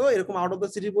 সো এরকম আউট অফ দ্য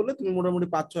সিটি বললে তুমি মোটামুটি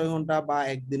 5-6 ঘন্টা বা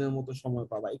একদিনের মতো সময়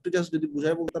পাবা। একটু জাস্ট যদি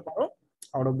বুঝাই বলতে পারো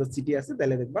আউট অফ দ্য সিটি আছে,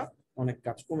 তাহলে দেখবা অনেক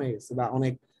কাজ কমে গেছে, বা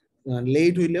অনেক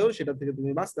লেট হইলেও সেটা থেকে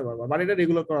তুমি বাঁচতে পারবা। বাট এটা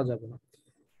রেগুলার করা যাবে না।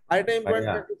 আর এটা ভাইয়া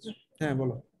ইম্পর্টেন্ট, হ্যাঁ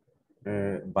বলো।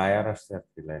 বায়ার আসছে আর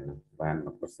কি লাইনে, বায়ার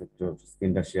নক করছে, একটু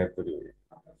স্ক্রিনটা শেয়ার করি।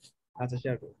 আচ্ছা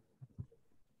শেয়ার করো।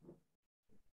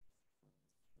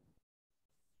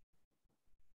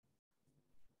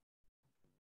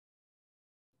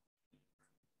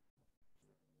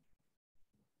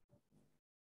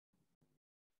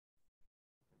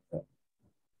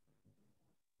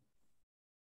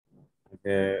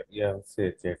 যে ইয়া হচ্ছে,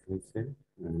 চেক হয়েছে,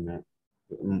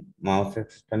 মাউস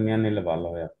এক্সটা নিয়ে নিলে ভালো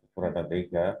হয় আর কি, পুরোটা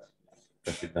দেখে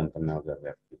একটা সিদ্ধান্ত নেওয়া যাবে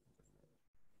আর কি।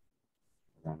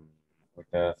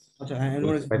 ওটা আচ্ছা হ্যাঁ,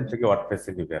 ওয়েবসাইট থেকে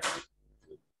ওয়ার্ডপ্রেসে দিবে আর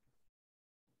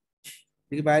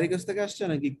কি। বাইরের কাছ থেকে আসছে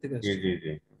না গিগ থেকে জি আসছে? জি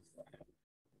জি,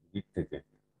 দিক থেকে।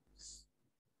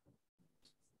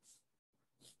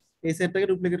 এই সেটটাকে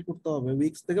ডুপ্লিকেট করতে হবে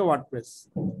উইক্স থেকে ওয়ার্ডপ্রেস।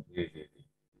 জি জি জি,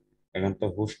 এখন তো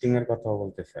হোস্টিং এর কথা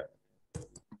বলতেছে।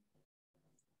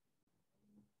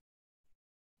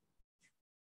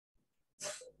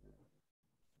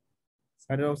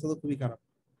 সাইটের অবস্থা তো খুবই খারাপ।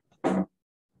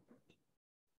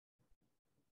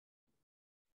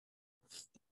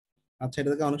 আচ্ছা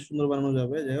এটাকে অনেক সুন্দর বানানো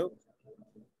যাবে, যাই হোক।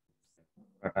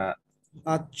 ওটা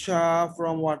আচ্ছা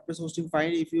from WordPress hosting fine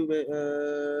if you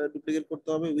duplicate করতে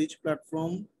হবে, which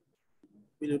platform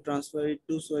will you transfer it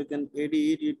to so I can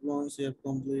edit it once you have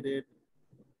completed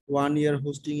 1 year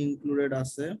hosting included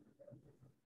আছে,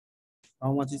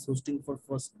 how much is hosting for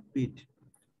first speed,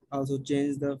 also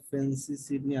change the fancy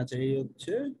Sydney। আচ্ছা এই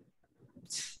হচ্ছে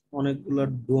অনেকগুলো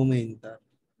domain তার।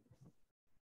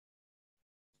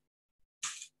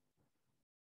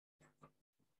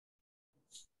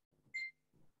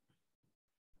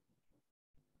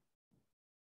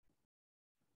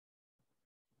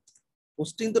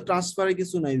 Hosting তো ট্রান্সফারে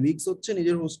কিছু নাই, weeks হচ্ছে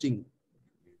নিজের হোস্টিং,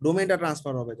 ডোমেইনটা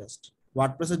ট্রান্সফার হবে জাস্ট।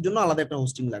 ওয়ার্ডপ্রেসের জন্য আলাদা একটা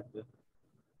হোস্টিং লাগবে।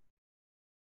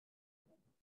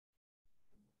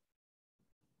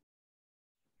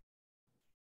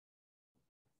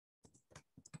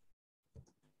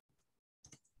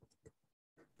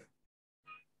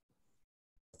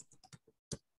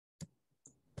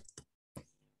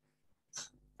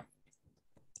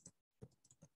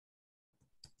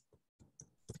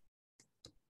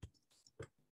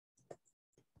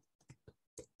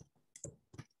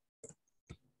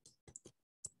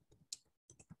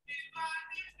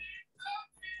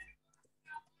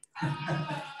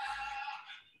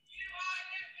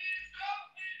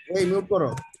 এই মিউট করো।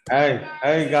 এই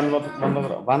এই গান বন্ধ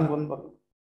করো, গান বন্ধ করো,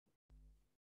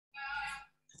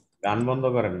 গান বন্ধ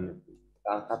করেন,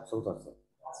 কাজ চলতেছে।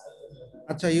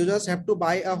 আচ্ছা, you just have to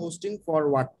buy a hosting for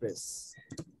WordPress.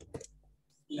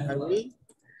 I will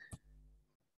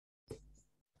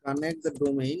connect the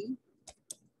domain.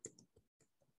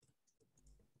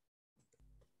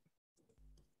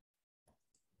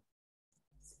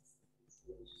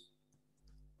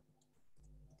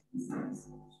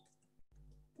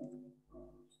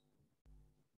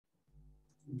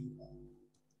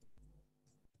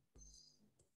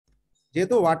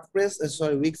 যেহেতু ওয়ার্ডপ্রেস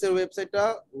সরি উইক্স এর ওয়েবসাইটটা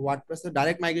ওয়ার্ডপ্রেস এর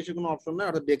ডাইরেক্ট মাইগ্রেশন কোনো অপশন নাই,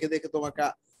 অর্থাৎ দেখে দেখে তোমাকে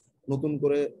নতুন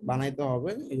করে বানাইতে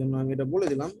হবে, এই জন্য আমি এটা বলে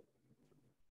দিলাম।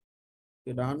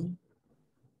 ডান।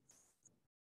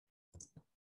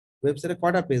 ওয়েবসাইটে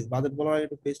কয়টা পেজ, বাজেট বলার আগে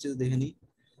একটু পেজ টেজ দেখে নিই।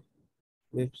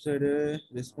 ওয়েবসাইটে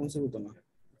রেসপন্সিভ তো না,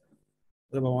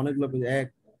 আরে বাবা অনেকগুলো পেজ, 1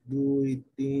 2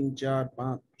 3 4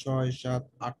 5 6 7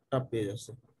 8টা পেজ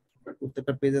আছে।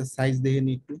 প্রত্যেকটা পেজের সাইজ দেখে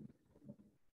নিই একটু।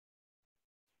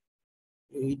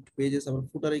 8 পেজেস, আবার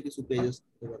ফুটারে কিছু পেজেস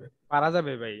থাকতে পারে। পারা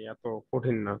যাবে ভাই, এত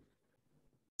কঠিন না।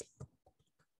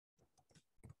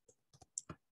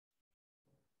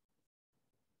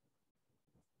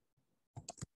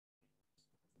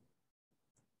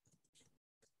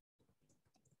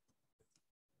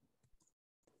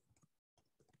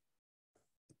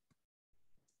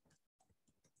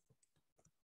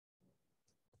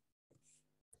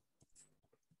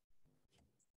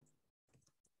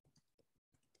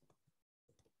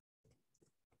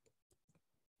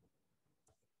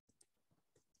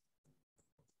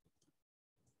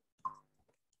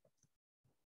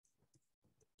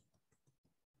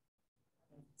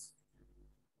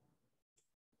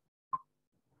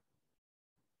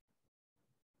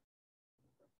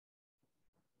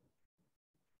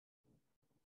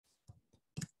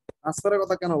 ট্রান্সফারের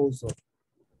কথা কেন বলছো?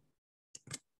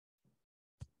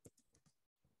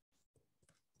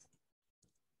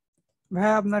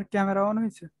 ভাই আপনার ক্যামেরা অন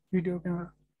হয়েছে, ভিডিও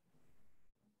ক্যামেরা?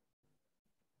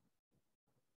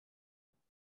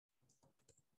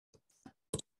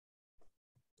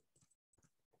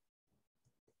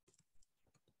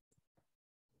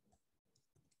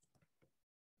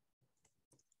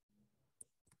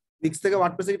 উইক্স থেকে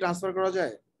ওয়ার্ডপ্রেসে কি ট্রান্সফার করা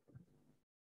যায়?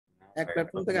 এক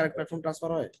প্ল্যাটফর্ম থেকে আরেক প্ল্যাটফর্ম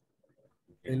ট্রান্সফার হয়?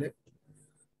 তাহলে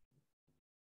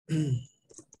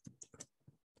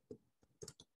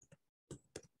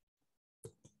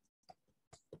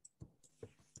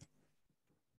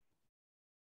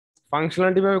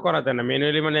ফাংশনালিটি ভাবে করা যায় না,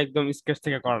 ম্যানুয়ালি মানে একদম স্কেচ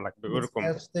থেকে করা লাগবে ওরকম।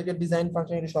 স্কেচ থেকে ডিজাইন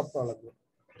ফাংশনালিটি সব করা লাগবে।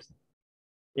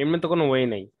 এমনি তো কোনো ওয়ে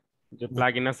নাই যে না।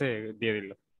 প্লাগইন আছে দিয়ে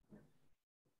দিল।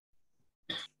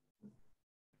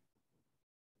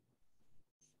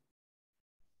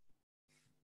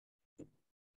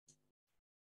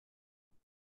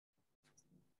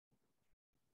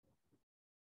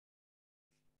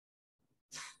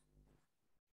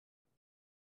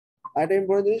 আর একটা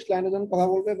ইম্পর্টেন্ট জিনিস, ক্লায়েন্ট যখন কথা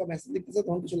বলবে বা মেসেজ লিখতেছে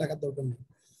তখন কিছু লেখার দরকার নেই।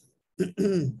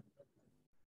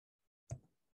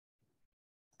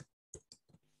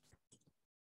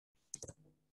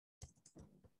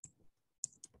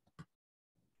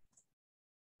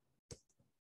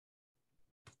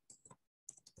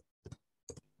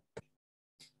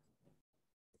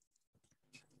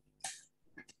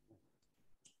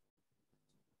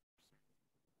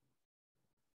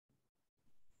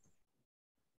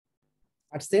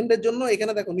 আর সেন্ডের জন্য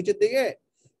এখানে দেখো নিচের দিকে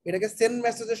এটাকে সেন্ড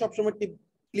মেসেজে সবসময়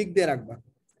ক্লিক দিয়ে রাখবা।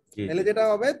 জি তাহলে জি। যেটা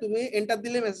হবে, তুমি এন্টার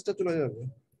দিলে মেসেজটা চলে যাবে,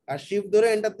 আর শিফট ধরে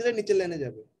এন্টার দিলে নিচের লাইনে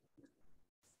যাবে।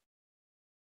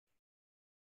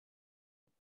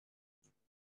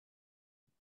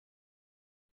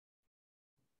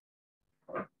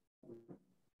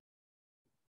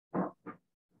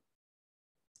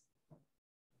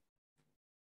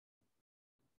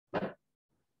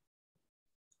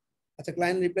 আচ্ছা,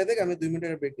 ক্লায়েন্ট রিপ্লাই দেখে আমি 2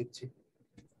 মিনিটের ব্রেক দিচ্ছি।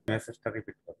 মেসেজটা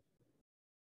রিপিট করো।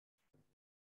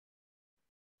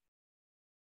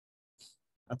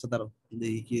 আচ্ছা দাঁড়াও,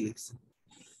 দেখি কি লিখছে।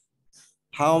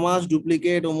 হাউ মাচ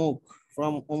ডুপ্লিকেট অমুক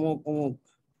ফ্রম অমুক অমুক,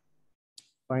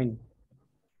 fine.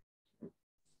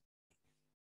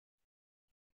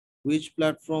 which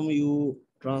platform you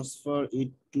transfer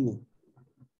it to?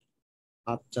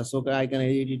 আচ্ছা, so I can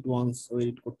edit it once, O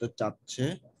edit করতে চাচ্ছে।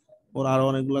 ওর আরো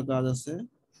অনেকগুলো কাজ আছে।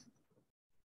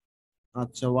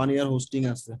 আচ্ছা, 1 ইয়ার হোস্টিং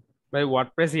আছে। ভাই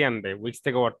ওয়ার্ডপ্রেসই আনবে, উইক্স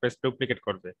থেকে ওয়ার্ডপ্রেস ডুপ্লিকেট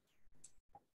করবে।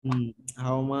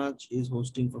 How much is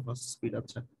hosting for fast speed?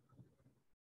 আচ্ছা,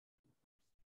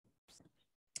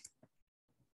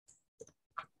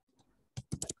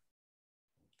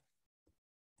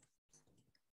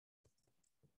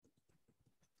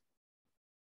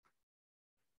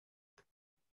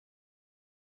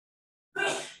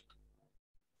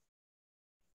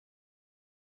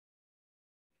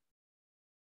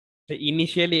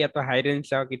 ইনিশিয়ালি এত হাই রেঞ্জ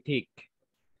চাওয়া কি ঠিক?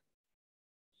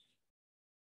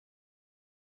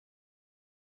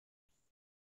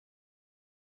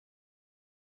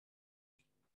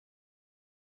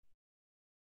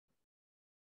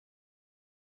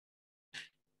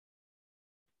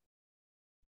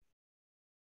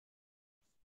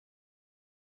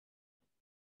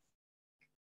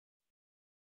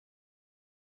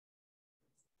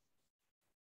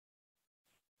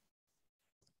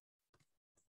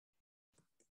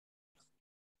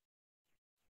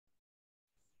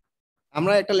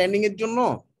 আমরা একটা ল্যান্ডিং এর জন্য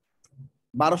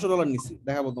 $1200 নিছি,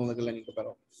 দেখাবো তোমাদেরকে ল্যান্ডিং টা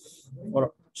পারো।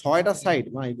 6টা সাইড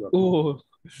মাই গড। ও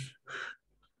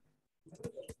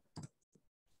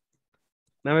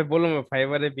না, আমি বললাম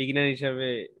ফাইবারে বিগিনার হিসাবে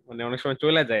মানে অনেক সময়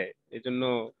চলে যায়, এই জন্য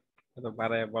এত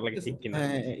বাড়ায় বলা কি ঠিক কিনা।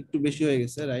 হ্যাঁ একটু বেশি হয়ে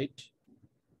গেছে, রাইট।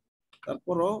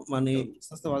 তারপরও মানে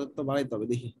আস্তে আস্তে বাজেট তো বাড়াইতে হবে,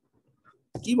 দেখি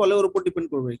কি বলে, ওর উপর ডিপেন্ড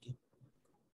করবে আর কি।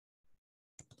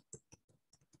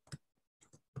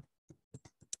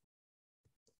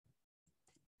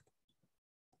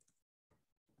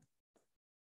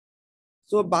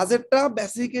 সো বাজেটটা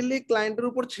বেসিক্যালি ক্লায়েন্টের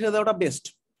উপর ছেড়ে দেওয়াটা বেস্ট।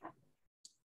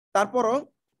 তারপরও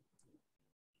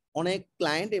অনেক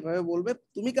ক্লায়েন্ট এভাবে বলবে,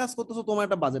 তুমি কাজ করতেছো, তোমার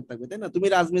একটা বাজেট থাকবে, তাই না? তুমি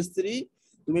রাজমিস্ত্রি,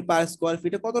 তুমি পার স্কোয়ার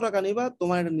ফিটে কত টাকা নিবা,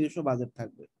 তোমার একটা নিজস্ব বাজেট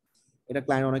থাকবে। এটা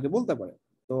ক্লায়েন্ট অনেকে বলতে পারে।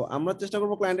 তো আমরা চেষ্টা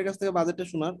করবো ক্লায়েন্টের কাছ থেকে বাজেটটা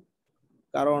শোনার,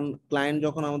 কারণ ক্লায়েন্ট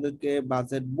যখন আমাদেরকে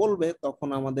বাজেট বলবে তখন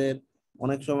আমাদের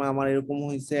অনেক সময়, আমার এরকম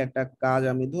হয়েছে, একটা কাজ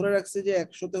আমি ধরে রাখছি যে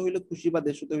 100তে হইলে খুশি বা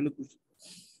 150তে হইলে খুশি,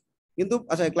 কিন্তু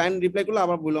আচ্ছা ক্লায়েন্ট রিপ্লাই করলো,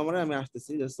 আবার বললো আমার, আমি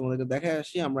আসতেছি, জাস্ট তোমাদেরকে দেখে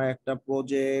আসি। আমরা একটা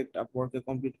প্রজেক্ট আপওয়ার্কে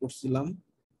কমপ্লিট করছিলাম,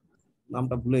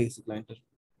 নামটা ভুলে গেছি ক্লায়েন্টের।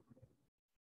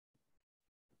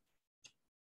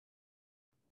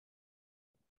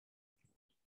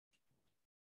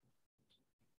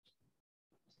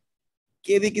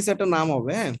 কে দিয়ে কিছু একটা নাম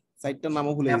হবে, হ্যাঁ সাইটটার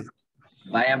নামও ভুলে গেছি।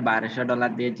 ভাইয়া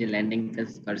 $1200 দিয়ে যে ল্যান্ডিং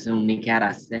পেজ করছে উনি কি আর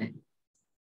আছে?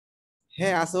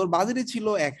 হ্যাঁ আছে, ওর বাজেটই ছিল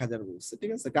 1000 বলছে,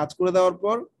 ঠিক আছে। কাজ করে দেওয়ার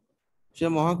পর সে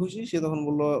মহা খুশি, সে তখন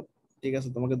বললো ঠিক আছে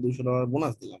তোমাকে $200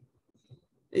 বোনাস দিলাম।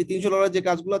 এই $300 যে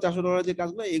কাজগুলো, $400 যে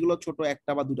কাজগুলো, এগুলো ছোট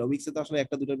একটা বা দুটা, উইক্সে তো আসলে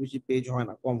একটা দুটার বেশি পেজ হয়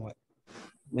না, কম হয়।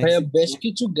 ভাইয়া বেশ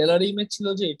কিছু গ্যালারি ইমেজ ছিল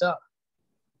যে এটা,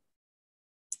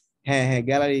 হ্যাঁ হ্যাঁ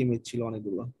গ্যালারি ইমেজ ছিল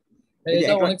অনেকগুলো। এই যে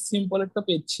এটা একটা অনেক সিম্পল একটা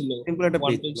পেজ ছিল, সিম্পল একটা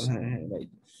ওয়ান পেজ পেজ। ছিল, হ্যাঁ হ্যাঁ রাইট।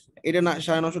 এটা না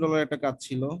 $950 একটা কাজ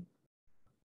ছিল।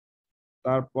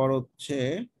 তারপর হচ্ছে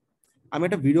আমি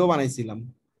একটা ভিডিও বানাইছিলাম,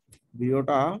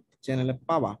 ভিডিওটা চ্যানেলে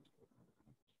পাবা।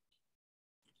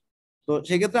 তো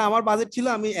সেক্ষেত্রে আমার বাজেট ছিল,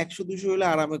 আমি 100-200 হলে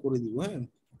আরামে করে দিব, হ্যাঁ,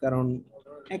 কারণ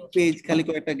এক পেজ খালি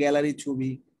কয়েকটা গ্যালারি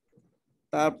ছবি।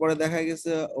 তারপরে দেখা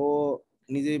গেছে ও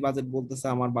নিজেই বাজেট বলতেছে,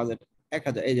 আমার বাজেট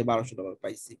 1000, এই যে $1200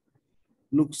 পাইছি।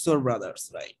 Luxor brothers,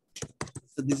 right.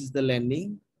 So this is the landing,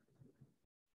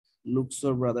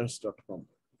 luxorbrothers.com।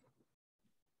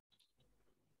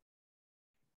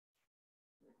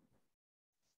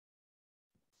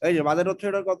 এই যে বাজেট হচ্ছে,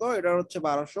 এটা কত, এটা হচ্ছে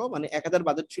 1200, মানে 1000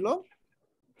 বাজেট ছিল,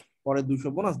 পরে 200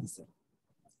 বোনাস দিছে।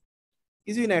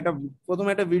 কিছুই না, এটা প্রথমে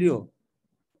একটা ভিডিও,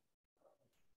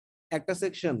 একটা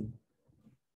সেকশন,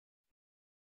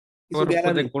 কিছু ওর গ্যালারি,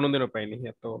 প্রজেক্ট কোনোদিনও পাইনি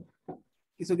এত।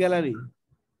 কিছু গ্যালারি,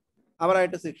 আবার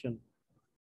একটা সেকশন,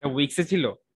 উইক্সে ছিল।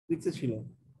 ফিক্সে ছিল,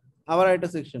 আবার একটা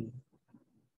সেকশন,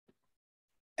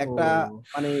 একটা ও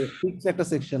মানে ফিক্স একটা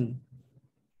সেকশন,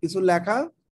 কিছু লেখা,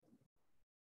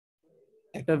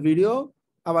 একটা ভিডিও,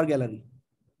 আবার গ্যালারি,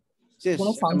 শেষ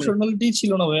কোনো একটা মেনু। ফাংশনালিটি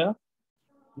ছিল না ভাইয়া,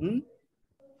 হুম,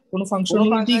 কোনো কোনো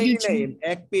ফাংশনালিটি কি ফাংশনালিটি ছিল? নেই,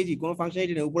 এক পেজই, কোনো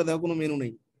ফাংশনালিটি নেই, উপরে দেখো কোনো মেনু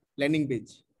নেই, ল্যান্ডিং পেজ।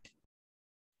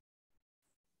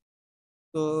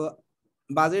 তো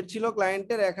বাজেট ছিল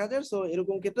ক্লায়েন্টের 1000। সো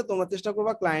এরকম ক্ষেত্রে তোমরা চেষ্টা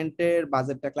করবা ক্লায়েন্টের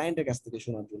বাজেটটা ক্লায়েন্টের কাছ থেকে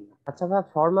শোনার জন্য। আচ্ছা ভাই,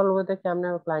 ফর্মাল ওয়েতে কেমনে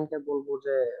ক্লায়েন্টকে বলবো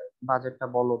যে বাজেটটা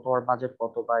বলো, তোমার বাজেট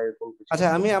কত বা এরকম কিছু? আচ্ছা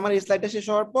আমি আমার এই স্লাইডটা শেষ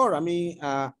হওয়ার পর আমি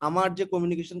আমার যে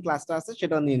কমিউনিকেশন ক্লাসটা আছে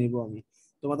সেটা নিয়ে নিব আমি।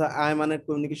 তোমাদের আয়মানের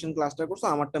কমিউনিকেশন ক্লাসটা করছো,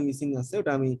 আমারটা মিসিং আছে,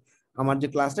 ওটা আমি, আমার যে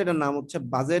ক্লাসটা এটার নাম হচ্ছে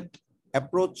বাজেট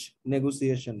অ্যাপ্রোচ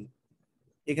নেগোসিয়েশন।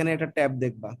 এখানে একটা ট্যাব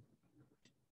দেখবা,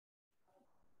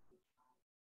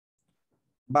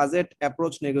 বাজেট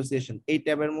অ্যাপ্রোচ নেগোসিয়েশন, এই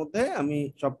ট্যাবের মধ্যে আমি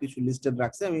সবকিছু লিস্টেড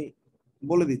রাখছি। আমি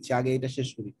বলে দিচ্ছি, আগে এটা শেষ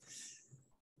করি।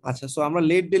 আচ্ছা, সো আমরা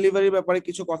লেট ডেলিভারির ব্যাপারে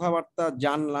কিছু কথাবার্তা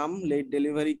জানলাম। লেট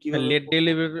ডেলিভারি কিভাবে লেট করব?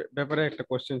 ডেলিভারির ব্যাপারে একটা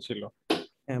কোশ্চেন ছিল।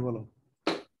 হ্যাঁ বলো।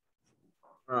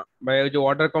 ভাই ওই যে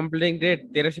অর্ডার কমপ্লিটিং রেট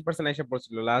 83% এসে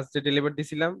পড়ছিল, লাস্ট যে ডেলিভারি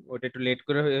দিছিলাম ওটা একটু লেট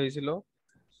করে হয়েছিল।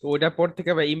 তো ওইটার পর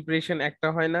থেকে ভাই ইমপ্রেশন একটা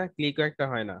হয় না, ক্লিকও একটা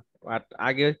হয় না। আর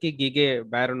আগে কি গিগে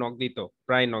বাইরে নক দিত,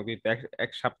 প্রায় নক দিত, এক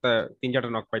এক সপ্তাহ 3-4টা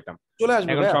নক পাইতাম। চলে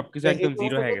আসবে এখন ভাইয়া, সবকিছু এই একদম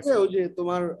জিরো সমস্যার হয়ে ক্ষেত্রে গেছে। ওই যে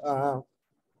তোমার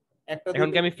একটা এখন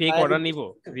কি দুইটা আমি ফেক বাইরে অর্ডার নিব,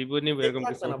 রিকোয়েস্ট, রিভিউ নিব ফেক এরকম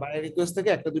লাগবে কিছু? না, বাইরে রিকোয়েস্ট থেকে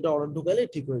একটা দুইটা অর্ডার ঢুকাইলে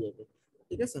ঠিক হয়ে যাবে,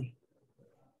 ঠিক আছে।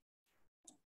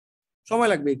 সময়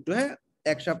লাগবে একটু, হ্যাঁ,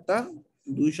 1 সপ্তাহ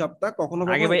 2 সপ্তাহ, কখনো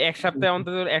আগে কখনো ভাই এক সপ্তাহে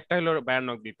অন্তত একটা হলো বায়ার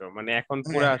নক দিত, মানে এখন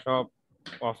পুরা হ্যাঁ, সব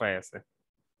অফ হয়ে আছে।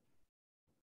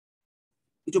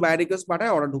 কিছু বায়ার রিকোয়েস্ট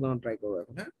পাঠায় অর্ডার ঢুকানোর ট্রাই করবো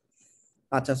এখন, হ্যাঁ।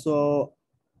 আচ্ছা, সো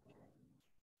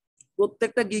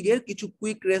প্রত্যেকটা গিগের কিছু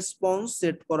কুইক রেসপন্স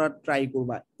সেট করার ট্রাই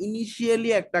করবা। ইনিশিয়ালি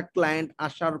একটা ক্লায়েন্ট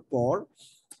আসার পর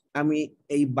আমি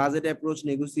এই বাজেট অ্যাপ্রোচ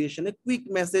নেগোসিয়েশনে কুইক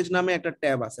মেসেজ নামে একটা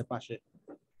ট্যাব আছে পাশে,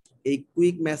 এই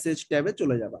কুইক মেসেজ ট্যাবে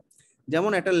চলে যাবা।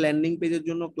 যেমন একটা ল্যান্ডিং পেজের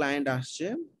জন্য ক্লায়েন্ট আসছে,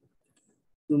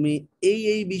 তুমি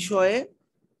এই বিষয়ে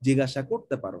জিজ্ঞাসা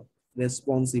করতে পারো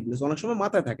রেসপন্সিভলি, অনেক সময়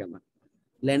মাথায় থাকে না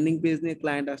ল্যান্ডিং পেজ নিয়ে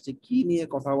ক্লায়েন্ট আসছে, কি নিয়ে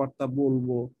কথাবার্তা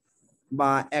বলবো,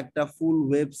 বা একটা ফুল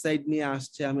ওয়েবসাইট নিয়ে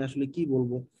আসছে, আমি আসলে কি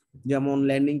বলবো। যেমন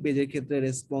ল্যান্ডিং পেজের ক্ষেত্রে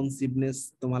রেসপন্সিভনেস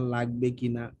তোমার লাগবে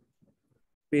কিনা,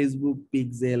 ফেসবুক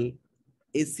পিক্সেল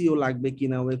এসইও লাগবে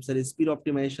কিনা, ওয়েবসাইট স্পিড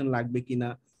অপটিমাইজেশন লাগবে কিনা।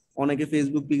 অনেকে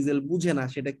ফেসবুক পিক্সেল বুঝে না,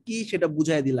 সেটা কি সেটা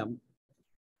বুঝাই দিলাম।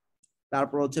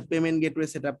 তারপর হচ্ছে পেমেন্ট গেটওয়ে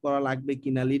সেটআপ করা লাগবে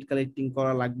কিনা, লিড কালেক্টিং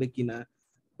করা লাগবে কিনা,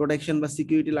 প্রোটেকশন বা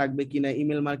সিকিউরিটি লাগবে কিনা,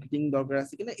 ইমেল মার্কেটিং দরকার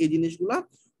আছে কিনা, এই জিনিসগুলা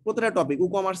প্রতিটা টপিক ই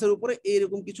কমার্সের উপরে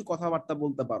এইরকম কিছু কথাবার্তা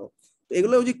বলতে পারো। তো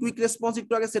এগুলো ওই যে কুইক রেসপন্স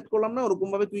একটু আগে সেট করলাম না, ওরকম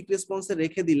ভাবে কুইক রেসপন্সে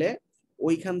রেখে দিলে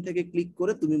ওইখান থেকে ক্লিক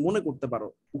করে তুমি মনে করতে পারো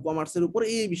কমার্সের উপর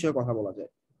এই বিষয়ে কথা বলা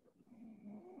যায়,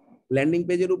 ল্যান্ডিং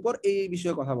পেজের উপর এই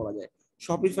বিষয়ে কথা বলা যায়,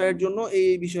 শপিফাইয়ের জন্য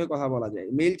এই বিষয়ে কথা বলা যায়,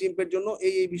 মেইল চিম্পের জন্য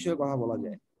এই বিষয়ে কথা বলা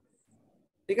যায়,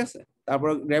 ঠিক আছে। তারপর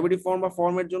গ্র্যাভিটি ফর্ম বা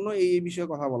ফর্মের জন্য এই বিষয়ে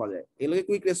কথা বলা যায়, এগুলোকে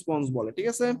কুইক রেসপন্স বলে, ঠিক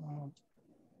আছে।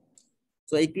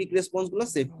 তো এই কুইক রেসপন্স গুলো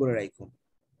সেভ করে রাখো।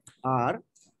 আর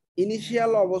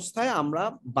ইনিশিয়াল অবস্থায় আমরা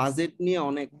বাজেট নিয়ে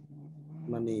অনেক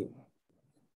মানে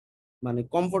মানে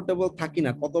কমফোর্টেবল থাকি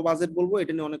না, কত বাজেট বলবো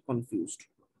এটা নিয়ে অনেক কনফিউজড।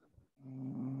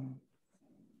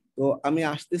 তো আমি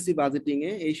আসতেছি বাজেটিং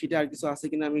এ, এই শিটে আর কিছু আছে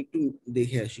কিনা আমি একটু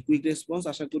দেখে আসি। কুইক রেসপন্স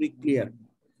আশা করি ক্লিয়ার।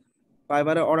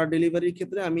 ফাইবারে অর্ডার ডেলিভারির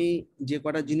ক্ষেত্রে আমি যে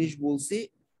কটা জিনিস বলছি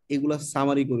এগুলা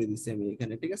সামারি করে দিচ্ছি আমি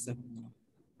এখানে, ঠিক আছে।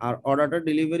 আর অর্ডারটা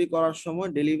ডেলিভারি করার সময়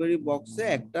ডেলিভারি বক্সে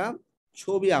একটা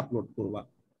ছবি আপলোড করবা।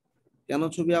 কেন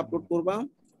ছবি আপলোড করবা?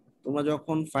 তোমরা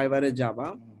যখন ফাইবারে যাবা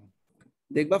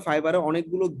দেখবা ফাইবারে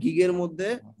অনেকগুলো গিগের মধ্যে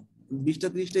 20টা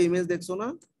 30টা ইমেজ দেখছো না।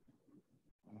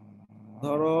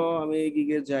 ধরো আমি এই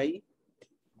গিগে যাই,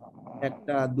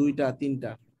 1টা 2টা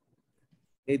 3টা,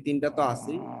 এই 3টা তো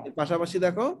আছেই, এর পাশাপাশি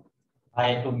দেখো ভাই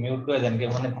একটু মিউট করে দেন, কে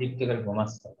মনে তৃপ্তি করে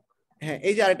ঘুমাচ্ছে। হ্যাঁ,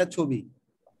 এই যে আরেকটা ছবি,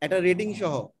 একটা রেটিং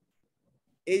সহ,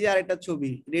 এই যে আরেকটা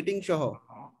ছবি রেটিং সহ,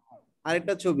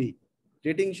 আরেকটা ছবি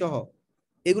রেটিং সহ।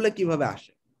 এগুলো কিভাবে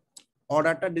আসে?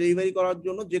 অর্ডারটা ডেলিভারি করার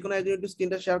জন্য যে কোনো একজন একটু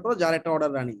স্ক্রিনটা শেয়ার করো যার একটা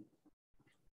অর্ডার রানিং।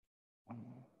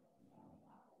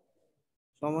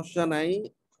 সমস্যা নাই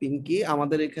পিঙ্কি,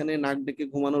 আমাদের এখানে নাক ডেকে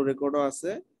ঘুমানোর রেকর্ডও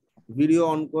আছে, ভিডিও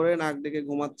অন করে নাক ডেকে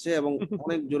ঘুমাচ্ছে এবং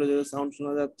অনেক জোরে জোরে সাউন্ড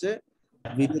শোনা যাচ্ছে,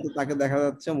 ভিডিওতে তাকে দেখা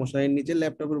যাচ্ছে মশারির নিচে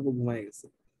ল্যাপটপের উপর ঘুমায় গেছে।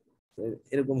 তো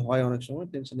এরকম হয় অনেক সময়,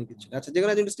 টেনশনের কিছু নেই। আচ্ছা, যে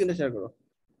কোনো একজন স্ক্রিনটা শেয়ার করো।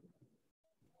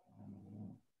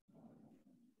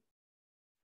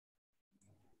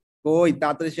 ওই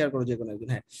তাড়াতাড়ি শেয়ার করো যে কোনো একজন।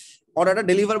 হ্যাঁ, অর্ডারটা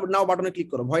ডেলিভার নাও বাটনে ক্লিক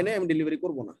করো, ভয় নেই আমি ডেলিভারি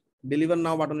করবো না, ডেলিভার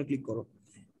নাও বাটনে ক্লিক করো।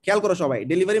 খেয়াল করো সবাই,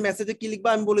 ডেলিভারি মেসেজে কি লিখবা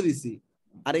আমি বলে দিছি।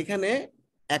 আর এখানে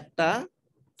একটা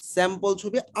স্যাম্পল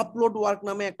ছবি আপলোড ওয়ার্ক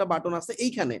নামে একটা বাটন আছে,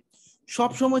 এইখানে সব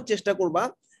সময় চেষ্টা করবা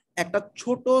একটা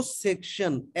ছোট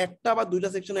সেকশন, 1টা বা 2টা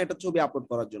সেকশনে একটা ছবি আপলোড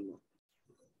করার জন্য।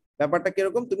 ব্যাপারটা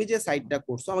কিরকম, তুমি যে সাইটটা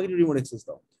করছো আমাকে একটু রিমোট অ্যাক্সেস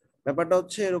দাও। ব্যাপারটা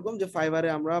হচ্ছে এরকম যে ফাইবারে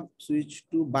আমরা সুইচ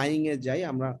টু বাইং এ যাই,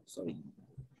 আমরা sorry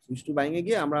switch to buying a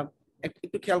গিয়ে আমরা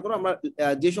একটু খেয়াল করো, আমরা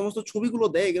যে সমস্ত ছবিগুলো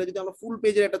দেয় এগুলো যদি আমরা ফুল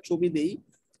পেজের একটা ছবি দেই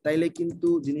তাইলে কিন্তু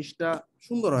জিনিসটা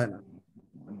সুন্দর হয় না।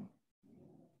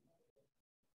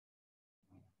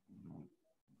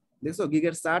 দেখছো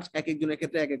গিগের সার্চ এক একজনের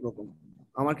ক্ষেত্রে এক এক রকম,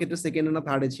 আমার ক্ষেত্রে সেকেন্ডে না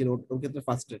থার্ডে ছিল, ওর ক্ষেত্রে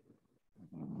ফার্স্টে।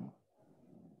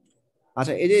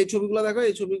 আচ্ছা, এই যে এই ছবিগুলো দেখো,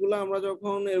 এই ছবিগুলো আমরা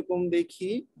যখন এরকম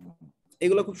দেখি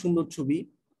এগুলো খুব সুন্দর ছবি।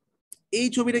 এই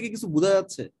ছবিটাকে কিছু বোঝা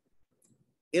যাচ্ছে?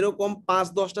 এরকম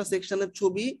 5-10টা সেকশনের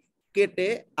ছবি কেটে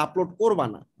আপলোড করবা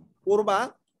না, করবা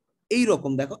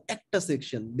এইরকম দেখো একটা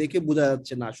সেকশন, দেখে বোঝা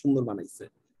যাচ্ছে না সুন্দর বানাইছে,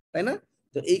 তাই না?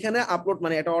 তো এইখানে আপলোড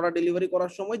মানে একটা অর্ডার ডেলিভারি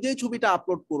করার সময় যে ছবিটা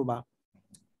আপলোড করবা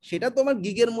সেটা তোমার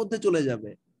গিগের মধ্যে চলে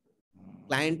যাবে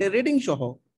ক্লায়েন্টের রেটিং সহ।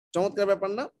 চমৎকার ব্যাপার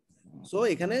না? সো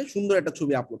এখানে সুন্দর একটা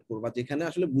ছবি আপলোড করবা যেখানে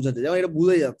আসলে বোঝা যায়, যেমন এটা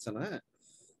বোঝাই যাচ্ছে না। হ্যাঁ,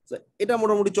 এটা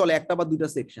মোটামুটি চলে 1টা বা 2টা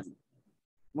সেকশন,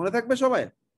 মনে থাকবে সবাই?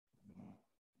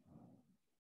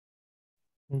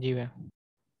 জি ভাই।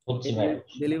 বুঝছি ভাই।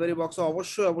 ডেলিভারি বক্সে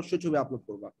অবশ্যই অবশ্যই ছবি আপলোড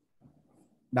করবা।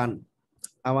 ডান।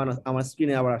 আমার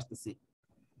স্ক্রিনে আবার আসতেছি।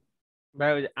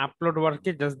 ভাই ওই আপলোড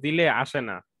ওয়ার্কে জাস্ট দিলে আসে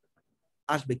না।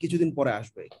 আসবে, কিছুদিন পরে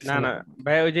আসবে। না না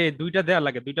ভাই, ওই যে দুইটা দেওয়া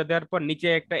লাগে, দুইটা দেওয়ার পর নিচে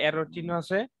একটা এরর চিহ্ন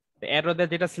আছে, এরর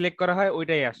দিয়ে যেটা সিলেক্ট করা হয়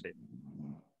ওইটাই আসে।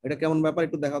 এটা কেমন ব্যাপার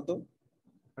একটু দেখাও তো।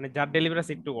 মানে যার ডেলিভারি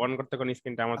আছে একটু অন করতে কোন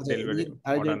স্ক্রিনটা, আমার আচ্ছা ডেলিভারি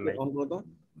আরেকজন অর্ডার নাই। অন করো তো।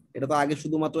 এটা তো আগে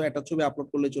শুধুমাত্র একটা ছবি আপলোড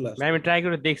করলে চলে আসে। ভাই আমি ট্রাই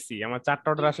করে দেখছি, আমার 4টা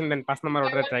অর্ডার আসেন, দেন 5 নাম্বার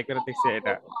অর্ডারে ট্রাই করে দেখছি,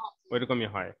 এটা ওইরকমই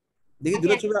হয়। দেখি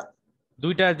দুটো ছবি।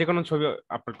 দুইটা যে কোনো ছবি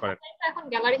আপলোড করেন। এখন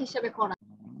গ্যালারি হিসেবে করা।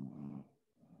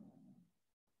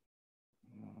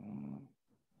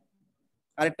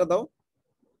 আরেকটা দাও।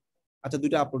 আচ্ছা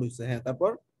দুইটা আপলোড হয়েছে, হ্যাঁ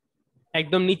তারপর।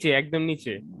 একদম নিচে, একদম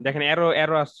নিচে দেখেন এরো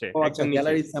এরো আসছে ও আচ্ছা একদম নিচে।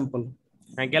 Gallery sample.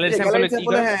 হ্যাঁ গ্যালারি এই স্যাম্পলে গ্যালারি কি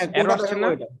স্যাম্পলে করে হ্যাঁ এরো কোনটা আসছে দেখাবো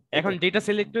না, এটা? এখন যেটা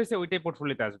সিলেক্ট হয়েছে ওইটাই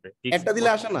পোর্টফোলিওতে আসবে। একটা দিলে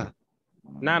আসে না?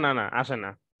 না না না আসে না,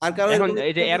 আর কারো এখন এরকম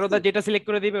এই যে এরোদা যেটা সিলেক্ট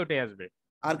করে দিবে ওটাই আসবে।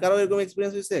 আর কারো এরকম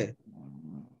এক্সপেরিয়েন্স হয়েছে?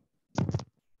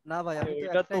 না ভাই আমি তো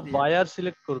এটা তো একটাই দিই। বায়ার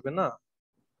সিলেক্ট করবে না,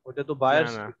 ওটা তো না বায়ার।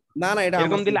 না না না এটা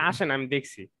এরকম আমার দিলে আসে না, আমি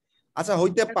দেখছি। আচ্ছা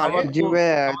হইতে পারে। জি ভাই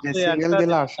যে সিঙ্গেল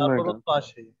দিলে আসে না এটা।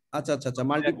 আসে। আচ্ছা আচ্ছা আচ্ছা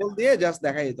মাল্টিপল দিয়ে জাস্ট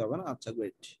দেখাই দিতে হবে না? আচ্ছা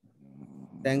গ্রেট,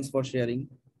 থ্যাঙ্কস ফর শেয়ারিং।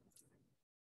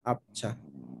 আচ্ছা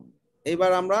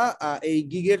এবার আমরা এই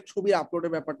গিগের ছবি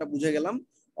আপলোডের ব্যাপারটা বুঝে গেলাম।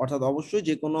 অর্থাৎ অবশ্যই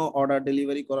যে কোনো অর্ডার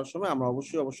ডেলিভারি করার সময় আমরা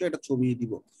অবশ্যই এটা ছবি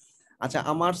দিব। আচ্ছা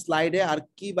আমার স্লাইডে আর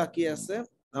কি বাকি আছে?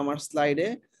 আমার স্লাইডে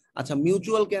আচ্ছা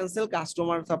mutual cancel,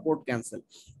 customer support cancel.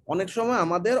 অনেক সময়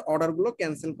আমাদের অর্ডারগুলো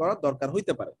ক্যান্সেল করার দরকার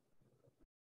হইতে পারে,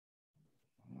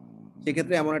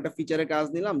 সেক্ষেত্রে এমন একটা ফিচারের কাজ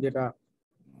নিলাম যেটা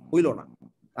হইল না।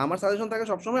 আমার সাজেশন থাকে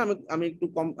সবসময় আমি একটু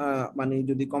কম মানে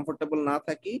যদি কমফোর্টেবল না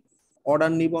থাকি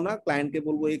অর্ডার নিব না, ক্লায়েন্টকে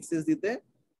বলবো এক্সেস দিতে,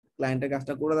 ক্লায়েন্টের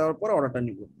কাজটা করে দেওয়ার পর অর্ডারটা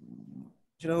নিব।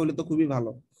 সেটা হইলে তো খুবই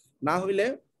ভালো। না হইলে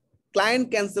ক্লায়েন্ট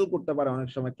ক্যান্সেল করতে পারে অনেক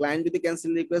সময়। ক্লায়েন্ট যদি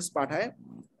ক্যান্সেল রিকোয়েস্ট পাঠায়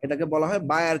এটাকে বলা হয়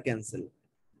বায়ার ক্যান্সেল।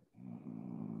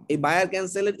 এই বায়ার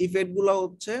ক্যান্সেলের ইফেক্ট গুলো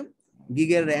হচ্ছে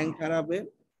গিগের র্যাঙ্ক হারাবে,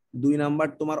 2 নাম্বার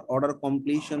তোমার অর্ডার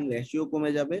কমপ্লিশন রেশিও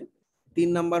কমে যাবে, 3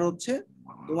 নাম্বার হচ্ছে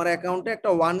তোমার অ্যাকাউন্টে একটা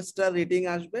 1 স্টার রেটিং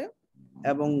আসবে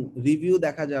এবং রিভিউ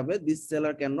দেখা যাবে this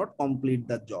seller can not complete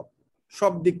the job.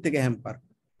 সব দিক থেকে হ্যাম্পার।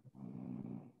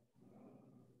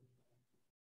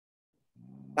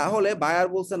 তাহলে বায়ার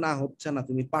বলছে না হচ্ছে না,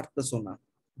 তুমি পারতেছো না,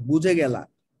 বুঝে গেলা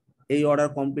এই অর্ডার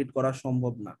কমপ্লিট করা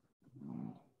সম্ভব না,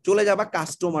 চলে যাবা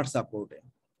কাস্টমার সাপোর্টে।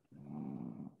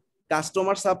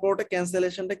 কাস্টমার সাপোর্টে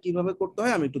ক্যান্সেলেশনটা কিভাবে করতে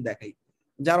হয় আমি একটু দেখাই।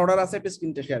 যার অর্ডার আছে একটা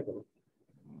স্ক্রিনটা শেয়ার করো।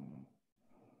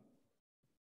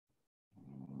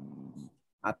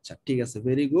 আচ্ছা ঠিক আছে,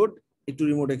 ভেরি গুড। একটু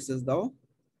রিমোট অ্যাক্সেস দাও।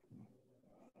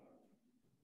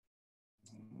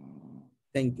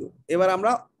 Thank you. এবার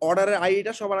আমরা অর্ডারের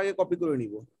আইডিটা সবার আগে কপি করে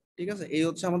নিব। ঠিক আছে, এই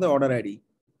হচ্ছে আমাদের অর্ডার আইডি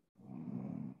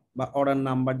বা অর্ডার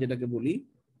নাম্বার যেটাকে বলি,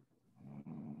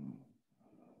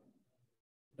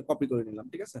 কপি করে নিলাম।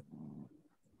 ঠিক আছে,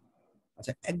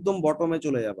 আচ্ছা একদম বটমে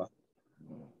চলে যাবা,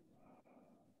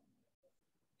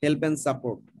 হেল্প এন্ড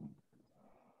সাপোর্ট,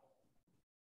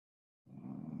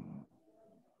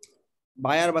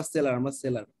 বায়ার বা সেলার। আমরা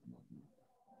সেলার,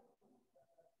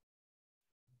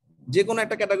 যে কোনো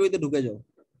একটা ক্যাটাগরিতে ঢুকে যাও,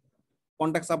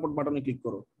 কন্টাক্ট সাপোর্ট বাটনে ক্লিক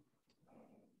করো,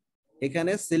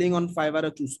 এখানে সেলিং অন ফাইবারে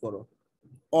চুজ করো,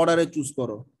 অর্ডারে চুজ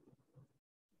করো,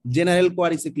 জেনারেল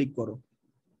কোয়ারিসে ক্লিক করো।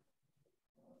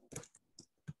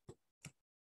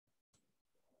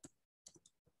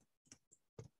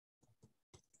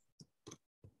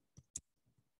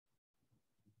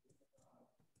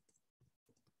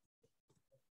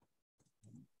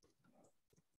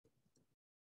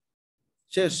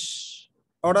 শেষ।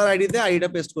 অর্ডার আইডিতে আইডিটা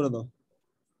পেস্ট করে দাও।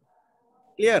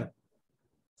 ক্লিয়ার?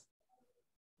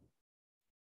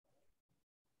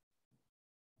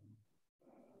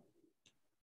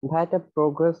 ভাই এটা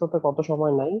প্রোগ্রেস হতে কত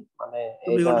সময় নাই, মানে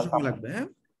 2 ঘন্টা সময় লাগবে। হ্যাঁ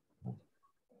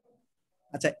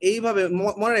আচ্ছা এইভাবে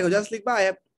মনে রেখো, জাস্ট লিখবা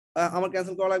আমার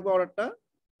ক্যান্সেল করা লাগবে অর্ডারটা,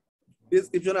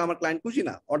 ডেসক্রিপশনে আমার ক্লায়েন্ট খুশি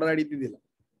না, অর্ডার আইডি দিয়ে দিলাম।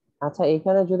 আচ্ছা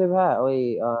এখানে যদি ভাই ওই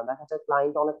দেখা যায়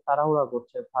ক্লায়েন্ট অনেক তাড়াহুড়া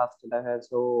করছে, ফার্স্ট দেখা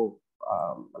যাচ্ছে ও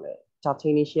মানে চাচ্ছে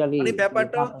ইনিশিয়ালি, মানে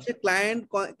ব্যাপারটা হচ্ছে ক্লায়েন্ট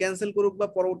ক্যান্সেল করুক বা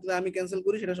পরবর্তীতে আমি ক্যান্সেল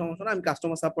করি সেটা সমস্যা না, আমি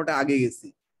কাস্টমার সাপোর্টে আগে গেছি।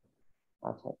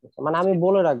 আচ্ছা আচ্ছা, মানে আমি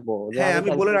বলে রাখবো যে হ্যাঁ আমি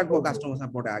বলে cancel রাখবো করবো। কাস্টমার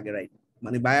সাপোর্টে আগে, রাইট।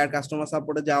 মানে বায়ার কাস্টমার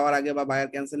সাপোর্টে যাওয়ার আগে বা বায়ার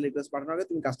ক্যান্সেল রিকোয়েস্ট পাঠানোর আগে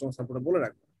তুমি কাস্টমার সাপোর্টে বলে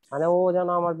রাখো, মানে ও যেন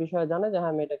আমার বিষয়ে জানে যে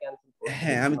হ্যাঁ আমি এটা ক্যান্সেল করছি।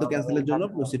 হ্যাঁ আমি তো ক্যান্সেলের জন্য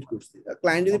প্রসিড করছি।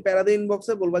 ক্লায়েন্ট যদি প্যারা দেয়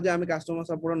ইনবক্সে, বলবা যে আমি কাস্টমার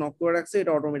সাপোর্টে নক করে রাখছি,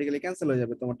 এটা অটোমেটিক্যালি ক্যান্সেল হয়ে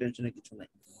যাবে, তোমার টেনশনের কিছু নাই।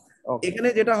 এখানে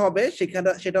যেটা হবে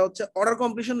সেটা হচ্ছে অর্ডার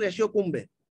কমপ্লিশন রেশিও কমবে,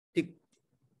 ঠিক,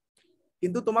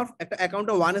 কিন্তু তোমার একটা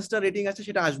অ্যাকাউন্টে 1 স্টার রেটিং আছে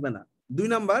সেটা আসবে না। 2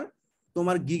 নাম্বার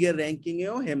তোমার গিগের র্যাঙ্কিং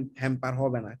এও হ্যাম্পার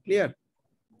হবে না। ক্লিয়ার?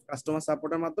 কাস্টমার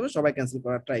সাপোর্টের মাধ্যমে সবাই ক্যান্সেল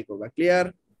করার ট্রাই করবা। ক্লিয়ার?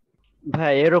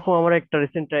 ভাই এরকম আমার একটা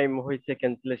রিসেন্ট টাইম হয়েছে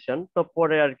ক্যান্সেলেশন, তো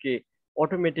পরে আর কি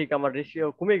অটোমেটিক আমার রেশিও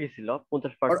কমে গেছিল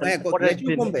 50%। পরের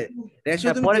দিন কমবে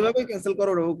রেশিও, তুমি যেভাবে ক্যান্সেল করো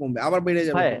ওরকম কমবে, আবার বেড়ে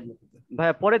যাবে। ভাই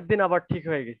পরের দিন আবার ঠিক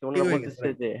হয়ে গেছে, ওনারা বলতেছে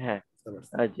যে হ্যাঁ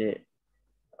যে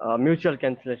মিউচুয়াল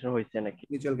ক্যান্সেলেশন হয়েছে নাকি।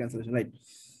 Mutual cancellation, right.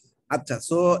 আচ্ছা,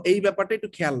 সো এই ব্যাপারটা একটু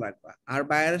খেয়াল রাখবা। আর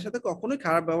বায়ারের সাথে কখনোই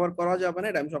খারাপ ব্যবহার করা যাবে না,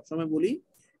 এটা আমি সবসময় বলি।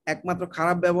 একমাত্র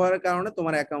খারাপ ব্যবহারের কারণে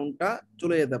তোমার অ্যাকাউন্টটা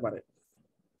চলে যেতে পারে,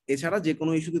 এছাড়া যে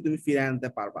কোনো ইস্যুতে তুমি ফিরে আনতে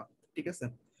পারবা। ঠিক আছে,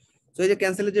 তো এই যে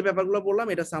ক্যান্সেলের যে ব্যাপারগুলো বললাম,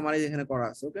 এটা সামারি এখানে করা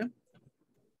আছে। ওকে,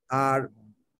 আর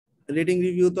রেটিং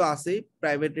রিভিউ তো আছেই,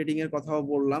 প্রাইভেট রেটিং এর কথাও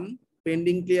বললাম।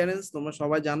 পেন্ডিং ক্লিয়ারেন্স তোমরা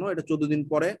সবাই জানো, এটা 14 দিন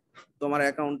পরে তোমার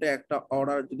অ্যাকাউন্টে একটা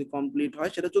অর্ডার যদি কমপ্লিট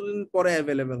হয়, সেটা 14 দিন পরে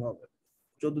অ্যাভেলেবেল হবে,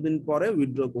 14 দিন পরে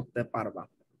উইথড্র করতে পারবা।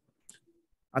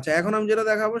 আচ্ছা, এখন আমি যেটা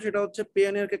দেখাবো সেটা হচ্ছে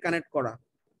পেওনিয়ার কে কানেক্ট করা।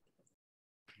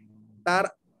 তার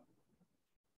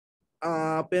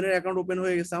পেনের অ্যাকাউন্ট ওপেন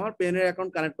হয়ে গেছে, আমার পেনের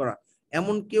অ্যাকাউন্ট কানেক্ট করা।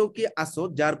 এমন কেউ কি আসো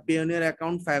যার পেওনিয়ার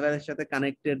অ্যাকাউন্ট ফাইবারের সাথে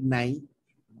কানেক্টেড নাই?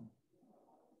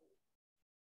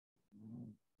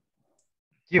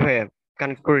 জি ভাইয়া,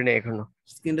 কানেক্ট করি না এখনো।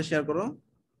 স্ক্রিনটা শেয়ার করো।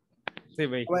 জি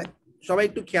ভাই। সবাই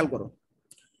একটু খেয়াল করো,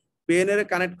 পেওনিয়ারে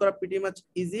কানেক্ট করা প্রিটি মাচ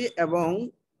ইজি, এবং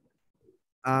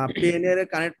পেওনিয়ারে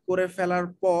কানেক্ট করে ফেলার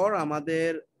পর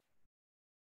আমাদের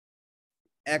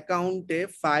অ্যাকাউন্টে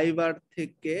ফাইবার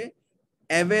থেকে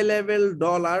অ্যাভেলেবেল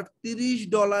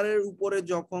 $30 উপরে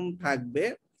যখন থাকবে,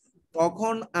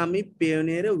 তখন আমি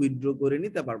পেওনিয়ারে উইথড্র করে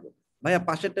নিতে পারবো। ভাইয়া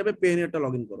পাশের ট্যাবে পেওনিয়ারটা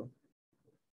লগ ইন করো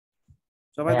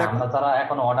সবাই। দেখো, আমরা যারা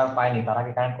এখন অর্ডার পাইনি তারা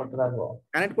কি কানেক্ট করতে পারবো?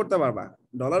 কানেক্ট করতে পারবা,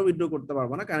 ডলার উইথড্র করতে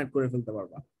পারবা না, কানেক্ট করে ফেলতে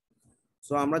পারবা।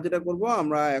 সো আমরা যেটা করব,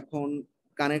 আমরা এখন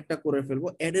কানেক্টটা করে ফেলবো।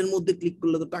 অ্যাড এর মধ্যে ক্লিক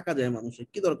করলে তো টাকা যায় মানুষের,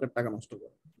 কি দরকার টাকা নষ্ট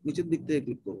করা? নিচের দিক থেকে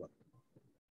ক্লিক করবা।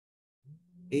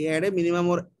 এই অ্যাডে মিনিমাম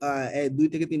ওর $2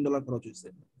 থেকে $3 খরচ হয়েছে।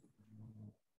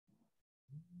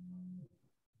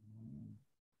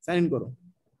 সাইন ইন করো,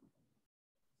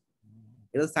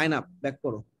 এটা সাইন আপ, ব্যাক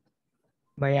করো।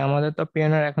 ভাই আমাদের তো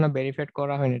পিএনআর এখনো ভেরিফাইড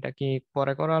করা হয়নি, এটা কি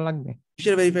পরে করা লাগবে?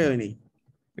 কিসের ভেরিফাই হয়নি?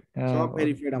 সব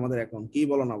ভেরিফাইড আমাদের অ্যাকাউন্ট, কি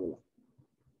বলো না বলো।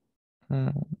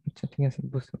 আচ্ছা ঠিক আছে,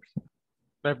 বুঝতে পারছি।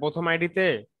 ভাই প্রথম আইডিতে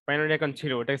প্রাইমারি অ্যাকাউন্ট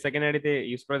ছিল, ওটা সেকেন্ড আইডিতে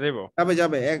ইউজ করা যাবে? যাবে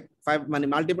যাবে, এক ফাইভ মানে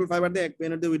মাল্টিপল ফাইবার দিয়ে এক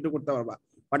পেনের দিয়ে উইথড্র করতে পারবা,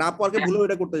 বাট আপওয়ার্কে ভুলেও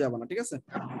এটা করতে যাবে না, ঠিক আছে?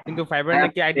 কিন্তু ফাইবার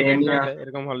নাকি আইডি ব্যান করে দেয়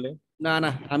এরকম হলে? না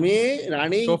না, আমি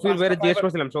রানিং সফিল ভাইয়ের জিজ্ঞেস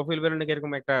করছিলাম, সফিল ভাইয়ের নাকি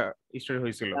এরকম একটা স্টোরি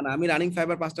হয়েছিল। না, আমি রানিং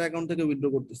ফাইবার 5টা অ্যাকাউন্ট থেকে উইথড্র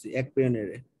করতেছি এক পেনের।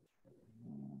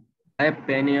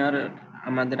 পেনিয়ার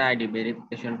আমাদের আইডি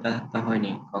ভেরিফিকেশনটা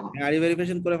হয়নি কখন। আইডি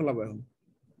ভেরিফিকেশন করে ফেলাবো এখন।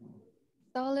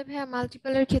 তাহলে ভাইয়া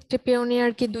মাল্টিপলের ক্ষেত্রে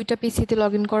পেওনিয়ার কি 2টা পিসিতে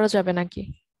লগইন করা যাবে নাকি?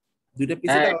 2টা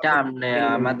পিসিতে এটা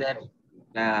আমাদের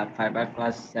ফাইবার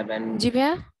ক্লাস 7 জি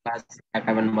ভাইয়া, ক্লাস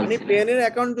 7 মানে বলছিলেন। পেনের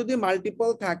অ্যাকাউন্ট যদি মাল্টিপল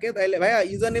থাকে, তাহলে ভাইয়া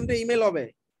ইউজার নেমটা ইমেল হবে।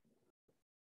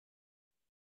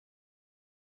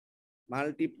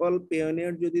 মাল্টিপল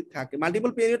পেওনিয়ার যদি থাকে,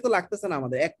 মাল্টিপল পেওনিয়ার তো লাগতেছে না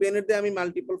আমাদের, এক পেওনিয়ার দিয়ে আমি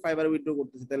মাল্টিপল ফাইবার উইথড্র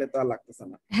করতেছি, তাহলে তো আর লাগতেছে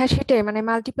না। হ্যাঁ সেটাই, মানে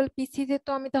মাল্টিপল পিসিতে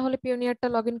তো আমি তাহলে পেওনিয়ারটা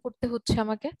লগইন করতে হচ্ছে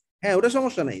আমাকে। হ্যাঁ, ওটা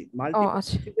সমস্যা নাই, ও মাল্টিপল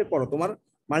আচ্ছা, পিসিতে করো, তোমার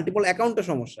মাল্টিপল অ্যাকাউন্টে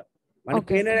সমস্যা। মানে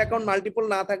ওকে পেনের অ্যাকাউন্ট মাল্টিপল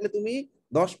না থাকলে তুমি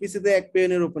 10 পিসিতে এক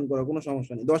পেনের ওপেন করো, কোনো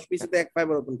সমস্যা নেই। 10 পিসিতে এক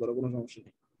ফাইবার ওপেন করো, কোনো সমস্যা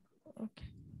নেই। ওকে।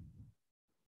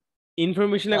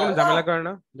 ইনফরমেশনে কোনো ঝামেলা করে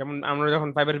না? যেমন আমরা যখন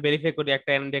ফাইবার ভেরিফাই করি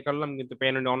একটা এনডি করলাম, কিন্তু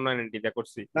পেনের অন্য এনডি দিয়ে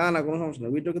করছি। না না, কোনো সমস্যা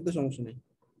নেই, উইথড্র করতে সমস্যা নেই।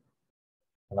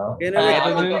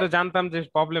 এতদিন তো জানতাম যে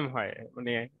প্রবলেম হয়,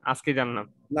 মানে আজকে জানলাম।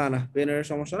 না না, পেনের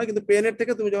সমস্যা না, কিন্তু পেনের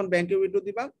থেকে তুমি যখন ব্যাংকে উইথড্র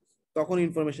দিবা তখন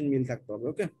ইনফরমেশন মিল থাকতে হবে।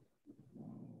 ওকে,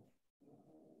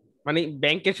 মানে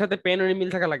ব্যাংকের সাথে পেনের মিল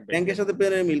থাকা লাগবে? ব্যাংকের সাথে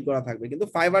পেনের মিল করা থাকবে, কিন্তু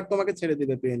ফাইবার তোমাকে ছেড়ে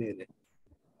দিবে পেনের।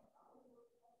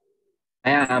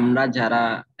 হ্যাঁ, আমরা যারা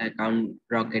অ্যাকাউন্ট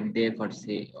রকেট দিয়ে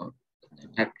করছি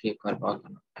এটা কি করবো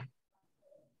এখন?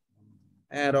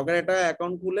 হ্যাঁ, রকেট একটা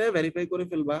অ্যাকাউন্ট খুলে ভেরিফাই করে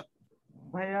ফেলবা।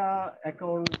 ভাইয়া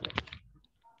অ্যাকাউন্ট,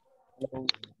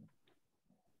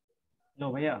 হ্যালো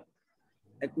ভাইয়া,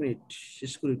 1 মিনিট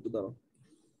শেষ করি, একটু দাও।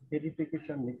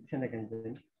 ভেরিফিকেশন লিখছেন এখানে।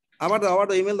 আবার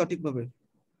দাও ইমেল দাও ঠিকভাবে।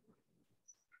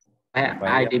 হ্যাঁ,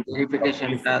 আইডি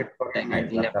ভেরিফিকেশনটা দেখাই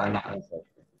দিলে ভালো হয়।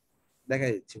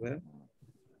 দেখাই দিচ্ছি ভাই।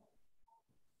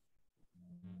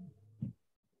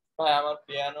 ভাই আমার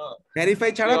পিয়ানো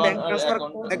ভেরিফাই ছাড়া ব্যাংক ট্রান্সফার,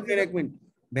 1 মিনিট,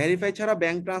 ভেরিফাই ছাড়া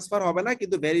ব্যাংক ট্রান্সফার হবে না,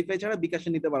 কিন্তু ভেরিফাই ছাড়া বিকাশে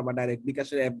নিতে পারবা ডাইরেক্ট,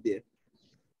 বিকাশের অ্যাপ দিয়ে।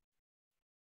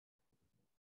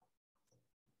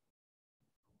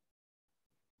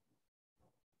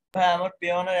 ভাই আমার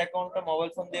পিয়ানোর অ্যাকাউন্টটা মোবাইল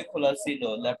ফোন দিয়ে খোলা ছিল,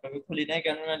 ল্যাপটপে খুলি নাই,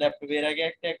 কেননা ল্যাপটপে এর আগে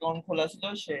একটা অ্যাকাউন্ট খোলা ছিল,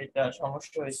 সেটা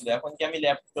সমস্যা হয়েছিল। এখন কি আমি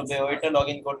ল্যাপটপে ওইটা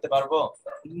লগইন করতে পারবো?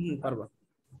 পারবা,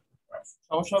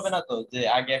 সমস্যা হবে না তো? যে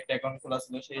আগে একটা অ্যাকাউন্ট খোলা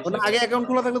ছিল সেই আগে অ্যাকাউন্ট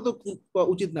খোলা থাকলে তো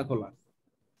উচিত না খোলা।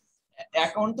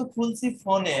 অ্যাকাউন্ট তো খুলছি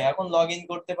ফোনে, এখন লগইন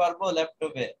করতে পারবো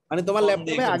ল্যাপটপে? মানে তোমার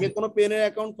ল্যাপটপে আগে কোনো পেনের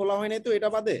অ্যাকাউন্ট খোলা হয় নাই তো, এটা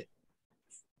বাদে?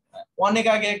 অনেক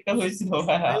আগে একটা হয়েছিল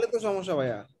ভাইয়া। তাহলে তো সমস্যা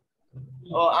ভাইয়া।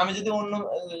 ও আমি যদি অন্য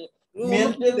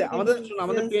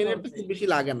আমাদের পেনের তো খুব বেশি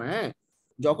লাগে না। হ্যাঁ,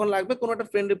 যখন লাগবে কোনো একটা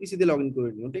ফ্রেন্ডের পিসি দিয়ে লগইন করে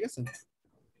নিও, ঠিক আছে?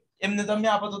 এমনি তো আমি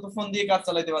আপাতত ফোন দিয়ে কাজ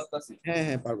চালাতে পারতাছি। হ্যাঁ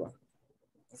হ্যাঁ পারবা।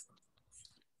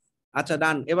 আচ্ছা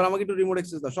ডান, এবার আমাকে একটু রিমোট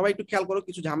অ্যাক্সেস দাও। সবাই একটু খেয়াল করো,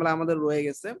 কিছু ঝামেলা আমাদের রয়ে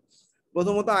গেছে।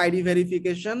 প্রথমত আইডি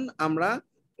ভেরিফিকেশন, আমরা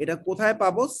এটা কোথায়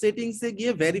পাবো? সেটিংসে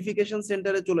গিয়ে ভেরিফিকেশন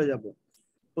সেন্টারে চলে যাব।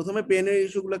 প্রথমে পেনের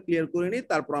ইস্যুগুলো ক্লিয়ার করে নিই,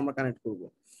 তারপর আমরা কানেক্ট করব।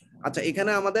 আচ্ছা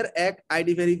এখানে আমাদের এক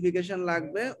আইডি ভেরিফিকেশন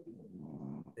লাগবে।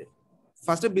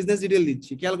 ফার্স্টে বিজনেস ডিটেইল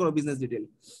দিচ্ছি, খেয়াল করো বিজনেস ডিটেইল।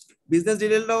 বিজনেস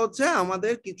ডিটেইলটা হচ্ছে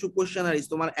আমাদের কিছু কোশ্চেনারিজ,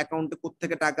 তোমার অ্যাকাউন্টে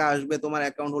কোত্থেকে টাকা আসবে, তোমার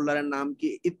অ্যাকাউন্ট হোল্ডারের নাম কি,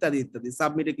 ইত্যাদি ইত্যাদি।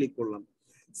 সাবমিটে ক্লিক করলাম।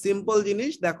 সিম্পল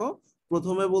জিনিস দেখো,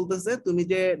 প্রথমে বলতেছে তুমি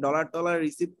যে ডলার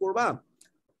রিসিভ করবা,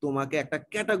 তোমাকে একটা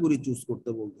ক্যাটাগরি চুজ করতে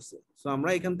বলতেছে। সো আমরা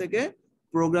এখান থেকে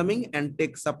programming and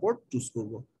take support choose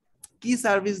করব। কি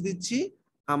সার্ভিস দিচ্ছি?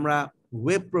 আমরা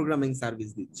ওয়েব প্রোগ্রামিং সার্ভিস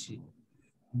দিচ্ছি।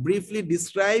 ব্রিফলি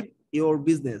ডিসক্রাইব ইওর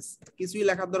বিজনেস, কিছুই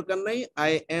লেখার দরকার নাই,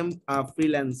 আই এম আ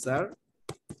ফ্রিল্যান্সার,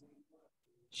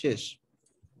 শেষ।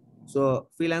 সো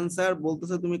ফ্রিল্যান্সার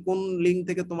বলতেছে তুমি কোন লিঙ্ক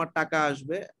থেকে তোমার টাকা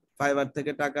আসবে, ফাইবার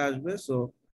থেকে টাকা আসবে। সো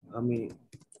আমি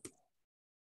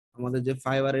আমাদের যে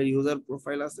ফাইবারের ইউজার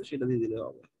প্রোফাইল আছে সেটা দিয়ে দিলে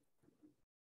হবে।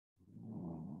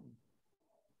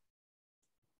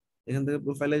 এখান থেকে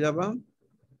প্রোফাইলে যাবা।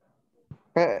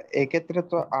 হ্যাঁ, এক্ষেত্রে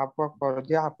তো আপওয়ার্ক করে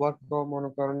যে আপওয়ার্ক তো মনে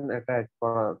করেন এটা add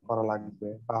করা লাগবে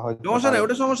বা হয়তো সমস্যা নাই,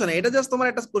 ওটা সমস্যা নাই, এটা জাস্ট তোমার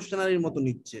একটা কোশ্চেনারির মতো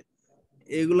নিচ্ছে।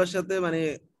 এগুলোর সাথে মানে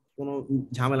কোনো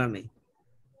ঝামেলা নেই।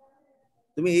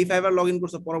 তুমি এই ফাইবার লগ ইন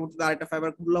করছো, পরবর্তীতে আরেকটা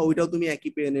ফাইবার খুললা, ওইটাও তুমি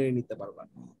একই পেয়ে নিতে পারবা।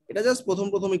 এটা জাস্ট প্রথম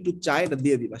প্রথম একটু চাই, এটা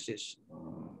দিয়ে দিবা, শেষ।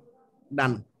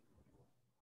 ডান।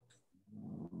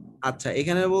 আচ্ছা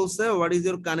এখানে বলছে হোয়াট ইজ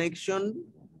ইউর কানেকশন,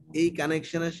 এই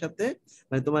কানেকশনের সাথে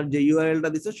মানে তোমার যে ইউআরএলটা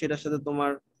দিছো সেটার সাথে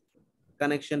তোমার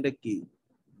কানেকশনটা কি।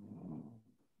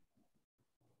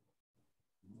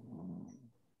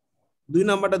 দুই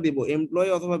নাম্বারটা দিব এমপ্লয়ি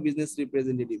অথবা বিজনেস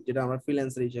রিপ্রেজেন্টেটিভ, যেটা আমরা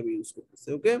ফ্রিল্যান্সার হিসেবে ইউজ করতেছি।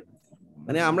 ওকে,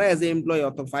 মানে আমরা অ্যাজ এ এমপ্লয়ি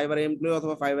অথবা ফাইবারের এমপ্লয়ি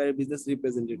অথবা ফাইবারের বিজনেস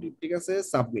রিপ্রেজেন্টেটিভ। ঠিক আছে,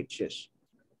 সাবমিট, শেষ।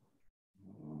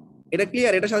 এটা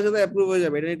ক্লিয়ার, এটা সাথে সাথে অ্যাপ্রুভ হয়ে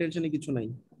যাবে, এটা নিয়ে টেনশনে কিছু নাই।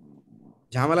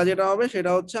 ঝামেলা যেটা হবে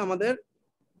সেটা হচ্ছে আমাদের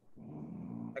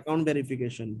অ্যাকাউন্ট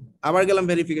ভেরিফিকেশন। আবার গেলাম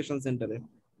ভেরিফিকেশন সেন্টারে।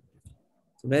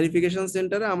 ভেরিফিকেশন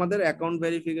সেন্টারে আমাদের অ্যাকাউন্ট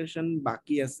ভেরিফিকেশন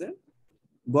বাকি আছে।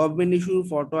 Government issue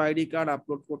photo ID card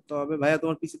upload করতে হবে। ভাইয়া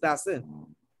তোমার পিসিতে আছে?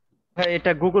 হ্যাঁ,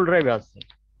 এটা গুগল ড্রাইভে আছে,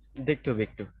 দেখতে হবে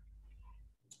একটু।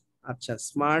 আচ্ছা,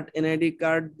 স্মার্ট এনআইডি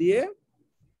কার্ড দিয়ে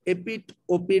এপিট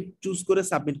ওপিট চুজ করে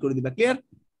সাবমিট করে দিবা। ক্লিয়ার?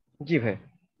 জি ভাই।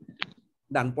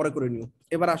 ডান, পরে করে নিও।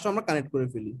 এবার আসো আমরা কানেক্ট করে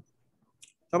ফেলি।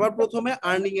 সবার প্রথমে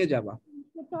আর্নিং এ যাবা।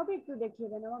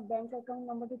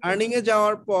 আর্নিং এ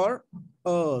যাওয়ার পর,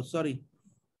 ও সরি,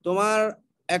 তোমার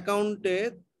অ্যাকাউন্টে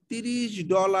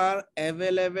 $30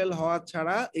 অ্যাভেলেবেল হওয়া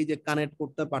ছাড়া এই যে কানেক্ট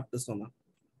করতে পারতেছো না,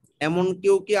 এমন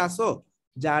কেউ কি আসো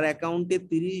যার অ্যাকাউন্টে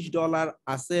 $30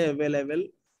 আছে অ্যাভেলেবেল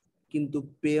কিন্তু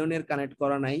পেয়নের কানেক্ট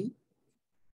করা নাই?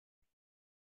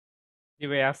 জি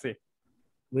ভাই আছে।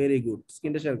 ভেরি গুড,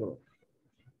 স্ক্রিনটা শেয়ার করো।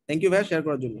 থ্যাংক ইউ ভাই শেয়ার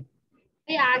করার জন্য।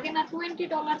 এই আগে না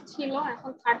 $20 ছিল,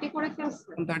 এখন 30 করে ফেলছে।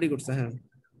 30 করছে, হ্যাঁ।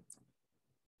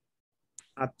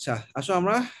 আচ্ছা আসো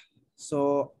আমরা সো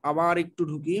আবার একটু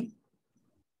ঢুকি।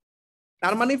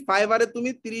 তার মানে ফাইবারে তুমি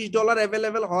 $30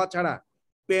 অ্যাভেলেবেল হওয়া ছাড়া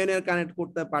পেয়নের কানেক্ট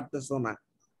করতে পারতেছো না।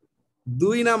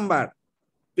 2 নাম্বার,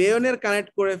 পেয়নের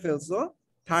কানেক্ট করে ফেলছো,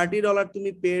 $30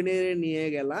 তুমি পেয়নের নিয়ে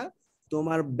গেলা,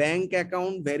 তোমার ব্যাংক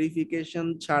অ্যাকাউন্ট ভেরিফিকেশন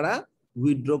ছাড়া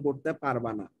উইথড্র করতে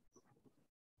পারবা না।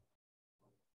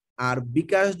 আর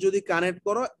বিকাশ যদি কানেক্ট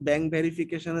করো, ব্যাংক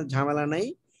ভেরিফিকেশনের ঝামেলা নাই,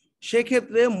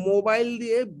 সেক্ষেত্রে মোবাইল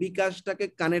দিয়ে বিকাশটাকে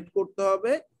কানেক্ট করতে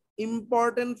হবে।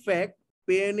 ইম্পর্টেন্ট ফ্যাক্ট,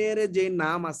 পেয়নের যে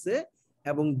নাম আছে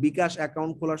এবং বিকাশ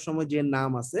অ্যাকাউন্ট খোলার সময় যে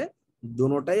নাম আছে,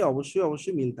 দুটোটাই অবশ্যই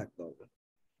অবশ্যই মিল থাকতে হবে।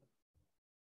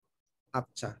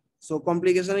 আচ্ছা, সো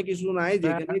কমপ্লিকেশনে কিছু নাই,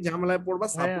 যেখানে ঝামেলায় পড়বা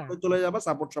সাপোর্টে চলে যাবা,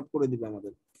 সাপোর্ট সব করে দিবে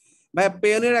আমাদের। ভাই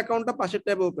পেয়নের অ্যাকাউন্টটা পাশের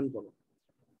ট্যাবে ওপেন করো।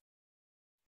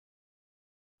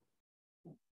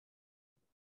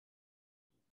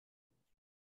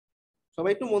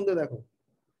 সবাই একটু মন দিয়ে দেখো।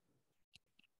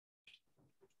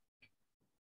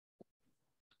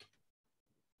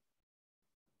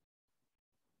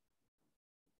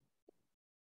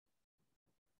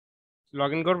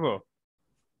 লগ ইন করবো?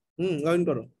 লগ ইন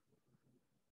করো।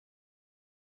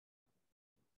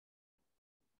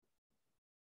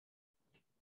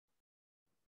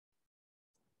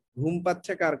 ঘুম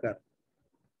পাচ্ছে কার কার?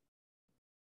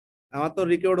 আমার তো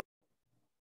রেকর্ড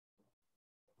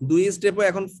 2 স্টেপও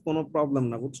এখন কোনো প্রবলেম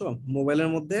না, বুঝছো? মোবাইলের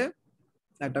মধ্যে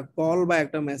একটা কল বা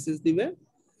একটা মেসেজ দিবে,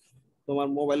 তোমার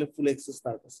মোবাইলে ফুল অ্যাক্সেস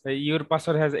তার কাছে। Your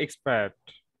password has expired.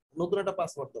 নতুন একটা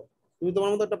পাসওয়ার্ড দাও, তুমি তোমার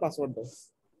মতো একটা পাসওয়ার্ড দাও।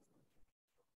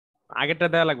 আগেরটা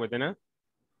দেওয়া লাগবে তাই না?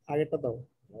 আগেরটা দাও।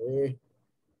 আরে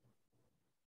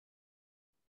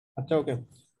আচ্ছা ওকে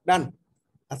ডান।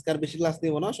 আজকে আর বেশি ক্লাস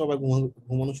নিব না, সবাই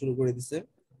ঘুমানো শুরু করে দিছে,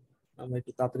 আমরা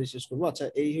একটু তাড়াতাড়ি শেষ করবো। আচ্ছা,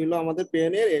 এই হলো আমাদের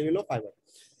পেনের, এই হলো ফাইবার।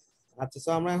 আচ্ছা, সো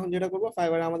আমরা এখন যেটা করবো,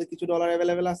 ফাইবারে আমাদের কিছু ডলার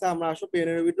অ্যাভেলেবেল আছে, আমরা আসো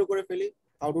পেনের উইথড্র করে ফেলি।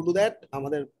 How to do that?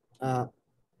 আমাদের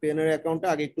পেনের অ্যাকাউন্টে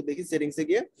আগে একটু দেখি সেটিংসে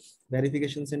গিয়ে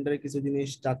ভেরিফিকেশন সেন্টারে কিছু জিনিস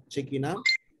চাচ্ছে কিনা।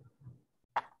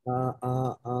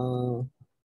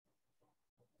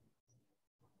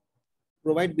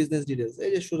 প্রোভাইড বিজনেস ডিটেইলস,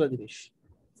 এই যে সোজা জিনিস।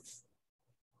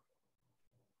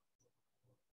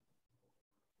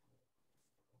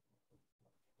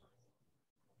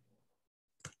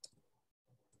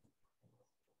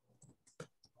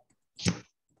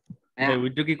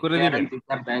 উইথড্র কি করে দিবেন?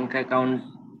 ব্যাংক অ্যাকাউন্ট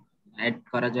অ্যাড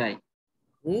করা যায়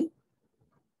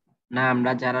না?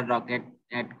 আমরা যারা রকেট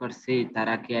অ্যাড করছি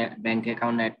তারা কি ব্যাংক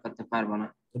অ্যাকাউন্ট অ্যাড করতে পারবো না?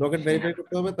 রকেট ভেরিফাই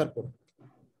করতে হবে তারপর।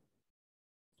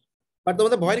 বাট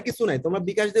তোমাদের ভয়ের কিছু নাই, তোমরা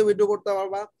বিকাশ দিয়ে উইথড্র করতে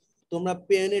পারবা, তোমরা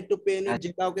পেনের টু পেনের যে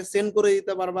কাউকে সেন্ড করে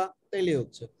দিতে পারবা, তাইলেই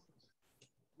হচ্ছে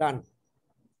ডান।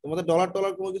 তোমাদের ডলার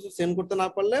কোনো কিছু সেন্ড করতে না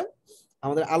পারলে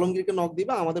আমাদের আলমগীরকে নক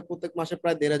দিবা, আমাদের প্রত্যেক মাসে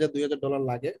প্রায় 1,500-2,000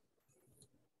 লাগে।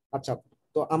 আচ্ছা,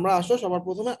 তো আমরা আসো সবার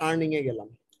প্রথমে আর্নিং এ গেলাম।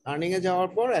 আর্নিং এ যাওয়ার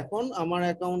পর এখন আমার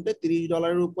অ্যাকাউন্টে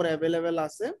 $30 উপর অ্যাভেলেবেল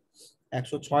আছে,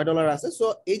 $106 আছে। সো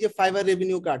এই যে ফাইবার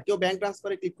রেভিনিউ কার্ড, কেউ ব্যাংক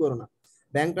ট্রান্সফারে ক্লিক করো না,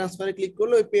 ব্যাংক ট্রান্সফারে ক্লিক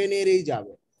করলে ওই পেনেরই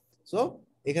যাবে। সো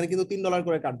এখানে কিন্তু $3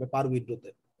 করে কাটবে পার উইথড্রোতে।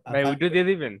 ভাই উইথড্র দিয়ে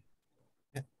দিবেন?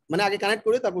 মানে আগে কানেক্ট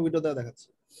করি তারপর উইথড্রো দেওয়া দেখাচ্ছি।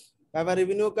 Fibre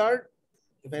revenue card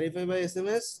verify by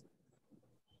SMS.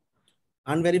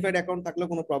 Unverified account থাকলে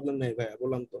কোনো প্রবলেম নেই ভাইয়া,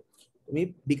 বললাম তো, তুমি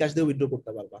বিকাশ দিয়ে উইথড্র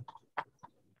করতে পারবা।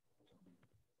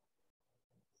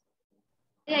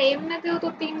 এমনিতেও তো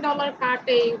 $3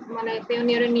 কাটে, মানে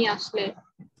পেওনিয়ারে নিয়ে আসলে।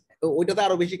 তো ওইটাতে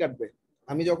আরো বেশি কাটবে।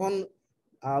 আমি যখন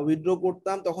উইথড্র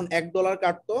করতাম তখন $1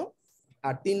 কাটতো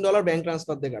আর $3 ব্যাংক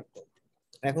ট্রান্সফার দিয়ে কাটতো।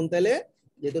 এখন তাহলে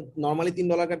যেহেতু নর্মালি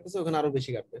 $3 কাটতেছে, ওখানে আরো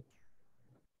বেশি কাটবে।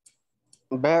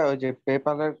 ভাই ওই যে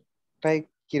পেপালের টাই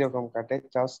কিরকম কাটে,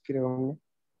 চার্জ কিরকম?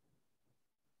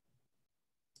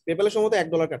 পেপ্যালের সময় তো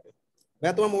 $1 কাটে।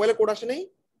 ভাইয়া তোমার মোবাইলে কোড আসে নাই?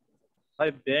 ভাই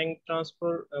ব্যাংক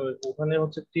ট্রান্সফার ওখানে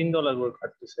হচ্ছে $3 করে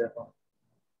কাটতেছে এখন।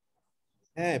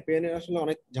 হ্যাঁ, পেনের আসলে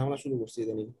অনেক ঝামেলা শুরু করছে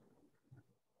ইদানিং।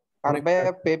 আর ভাই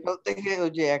পেপ্যাল থেকে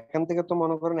ওই যে এখান থেকে তো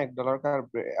মনে করেন $1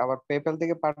 কাটবে, আবার পেপ্যাল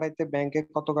থেকে পাঠাইতে ব্যাংকে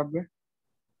কত কাটবে?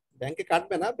 ব্যাংকে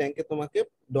কাটবে না, ব্যাংকে তোমাকে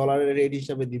ডলারের রেট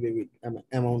হিসাবে দিবে,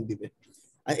 অ্যামাউন্ট দিবে।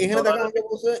 আর এখানে দেখো আমাকে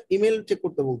বলছে ইমেল চেক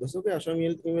করতে বলতেছে। ওকে, আসলে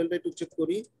ইমেলটা একটু চেক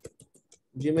করি।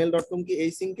 gmail.com কি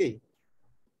এই সিঙ্কেই?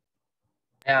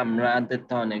 হ্যাঁ, আমাদের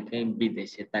তো অনেকেই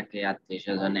বিদেশে থাকে আত্মীয়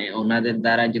স্বজনে, ওনাদের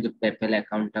দ্বারা যদি পেপ্যাল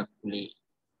অ্যাকাউন্টটা খুলি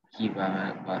কিভাবে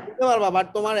দিতে পারবা, বাট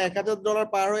তোমার $1,000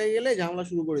 পার হয়ে গেলে ঝামেলা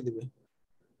শুরু করে দিবে।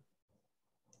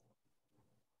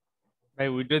 ভাই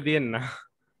উইথড্র দিয়েন না,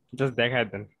 জাস্ট দেখায়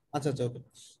দেন। আচ্ছা আচ্ছা, ওকে।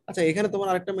 আচ্ছা, এখানে তোমার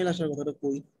আরেকটা মেল আসার কথাটা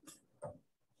কই?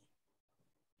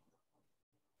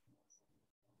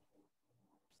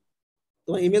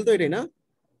 তোমার ইমেল তো এটাই না?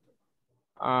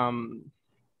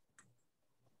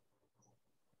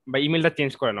 বা ইমেলটা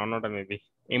চেঞ্জ করেন, অন্যটা মেবি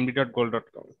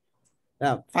md.gold.com।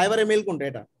 হ্যাঁ, ফাইবারের মেল কোনটা?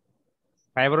 এটা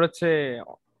ফাইবার হচ্ছে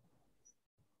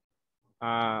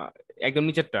একদম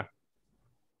নিচেরটা।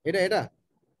 এটা এটা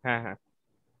হ্যাঁ হ্যাঁ।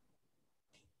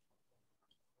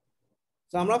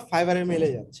 তো আমরা ফাইবারের মেলে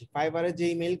যাচ্ছি। ফাইবারের যে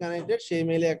ইমেল কানেক্টেড সেই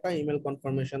মেলে একটা ইমেল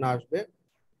কনফার্মেশন আসবে।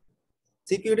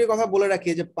 সিকিউরিটির কথা বলে রাখি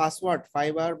যে পাসওয়ার্ড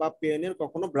ফাইবার বা পেএনএর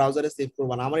কখনো ব্রাউজারে সেভ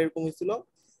করবা না। আমার এরকম হয়েছিল,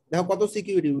 দেখো কত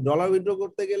সিকিউরিটি, ডলার উইথড্র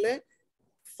করতে গেলে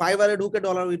ফাইবারে ঢুকে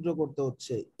ডলার উইথড্র করতে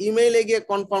হচ্ছে, ইমেইলে গিয়ে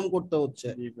কনফার্ম করতে হচ্ছে,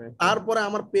 তারপরে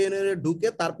আমার পেএনএর ঢুকে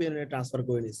তার পেএনএ ট্রান্সফার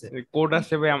করে নিছে। কোড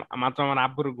আসছে ভাই, মাত্র আমার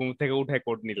আব্বুর ঘুম থেকে উঠে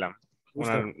কোড নিলাম,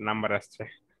 ওনার নাম্বার আসছে।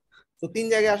 তো 3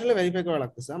 জায়গায় আসলে ভেরিফাই করা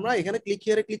লাগতেছে। আমরা এখানে ক্লিক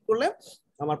হিয়ারে ক্লিক করলে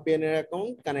আমার পেএনএর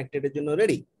অ্যাকাউন্ট কানেক্টেড এর জন্য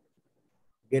রেডি।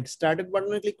 গেট স্টার্টেড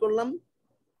বাটনে ক্লিক করলাম।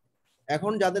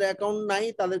 এখন যাদের অ্যাকাউন্ট নাই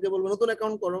তাদেরকে বলবো নতুন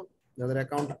অ্যাকাউন্ট করো, যাদের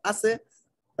অ্যাকাউন্ট আছে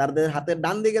তাদের হাতের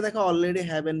ডান দিকে দেখা অলরেডি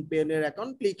হ্যাভ এন পেনের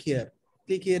অ্যাকাউন্ট, ক্লিক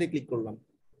হিয়ারে ক্লিক করলাম।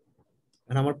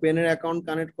 আর আমার পেনের অ্যাকাউন্ট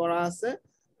কানেক্ট করা আছে,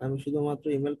 আমি শুধুমাত্র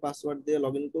ইমেল পাসওয়ার্ড দিয়ে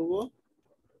লগইন করব।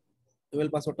 ইমেল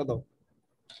পাসওয়ার্ডটা দাও,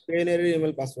 পেনের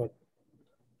ইমেল পাসওয়ার্ড।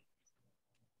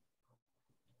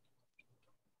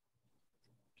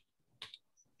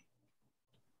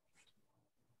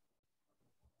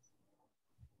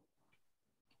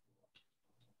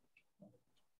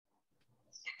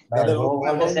 ভাই জো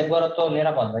ভল্টে সেভ করা তো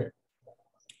নিরাপদ ভাই।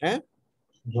 হ্যাঁ,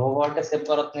 জো ভল্টে সেভ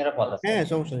করা তো নিরাপদ আছে। হ্যাঁ,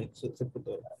 সমস্যা নেই, সেভ করতে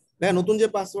হবে। হ্যাঁ, নতুন যে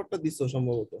পাসওয়ার্ডটা দিছো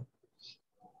সম্ভবত।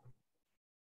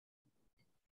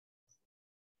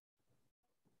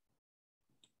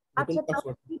 আচ্ছা,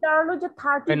 দাঁড়ালো যে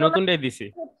নতুনটাই দিছি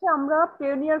হচ্ছে আমরা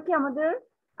পেওনিয়ারকে আমাদের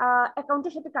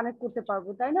অ্যাকাউন্টের সাথে কানেক্ট করতে পারবো,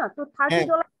 তাই না? তো $30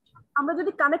 আমরা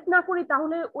যদি কানেক্ট না করি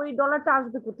তাহলে ওই ডলারটা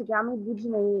আসবে কোথেকে? আমি বুঝি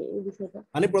না এই বিষয়টা।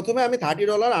 মানে প্রথমে আমি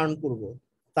 $30 আর্ন করব,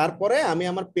 তারপরে আমি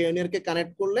আমার পেওনিয়ারকে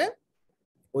কানেক্ট করলে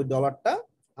ওই ডলারটা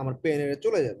আমার পেওনিয়ারে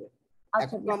চলে যাবে।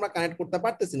 এখন তো আমরা কানেক্ট করতে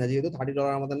পারতেছি না যেহেতু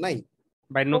 $30 আমাদের নাই।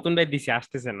 ভাই নতুন ভাই দিছি,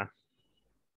 আসতেছে না।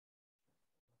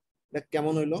 দেখ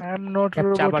কেমন হইলো? আই এম নট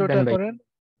রোবট ওটা করেন,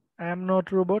 আই এম নট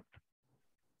রোবট।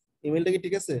 ইমেলটা কি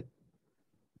ঠিক আছে?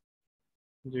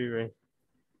 জি ভাই।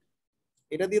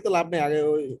 এটা দিয়ে তো লাভ নেই, আগে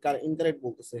ওই ইনকারেক্ট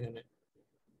বলতেছে এখানে।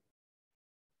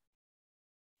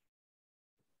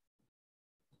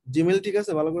 জিমেল ঠিক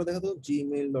আছে? ভালো করে দেখা তো,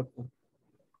 gmail.com।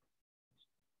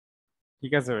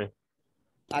 ঠিক আছে ভাই।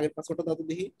 আগের পাসওয়ার্ডটা দাও তো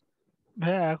দেখি।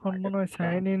 ভাই এখন মনে হয়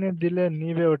সাইন ইন এ দিলে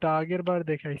নিবে, ওটা আগের বার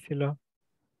দেখাইছিল।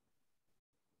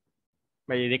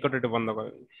 ভাই রেকর্ড একটু বন্ধ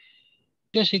করেন।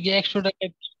 সে কি 100 টাকা?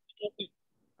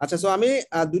 আচ্ছা, সো আমি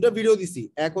দুটো ভিডিও দিছি।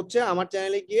 এক হচ্ছে আমার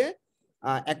চ্যানেলে গিয়ে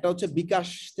একটা হচ্ছে বিকাশ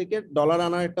থেকে ডলার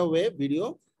আনার একটা ওয়ে ভিডিও,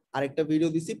 আর একটা ভিডিও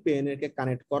দিছি পেওনিয়ারকে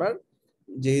কানেক্ট করার।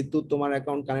 যেহেতু তোমার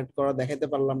অ্যাকাউন্ট কানেক্ট করা দেখাতে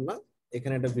পারলাম না,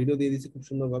 এখানে একটা ভিডিও দিয়ে দিছি খুব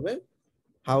সুন্দরভাবে,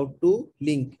 হাউ টু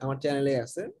লিংক, আমার চ্যানেলে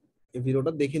আছে, এই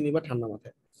ভিডিওটা দেখে নিবা ঠান্ডা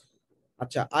মাথায়।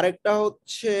 আচ্ছা, আরেকটা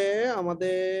হচ্ছে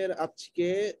আমাদের আজকে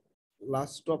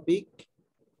লাস্ট টপিক,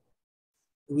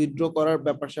 উইথড্র করার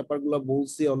ব্যাপার স্যাপারগুলো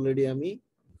বলছি অলরেডি আমি।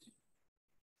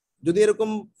 যদি এরকম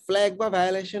ফ্ল্যাগ বা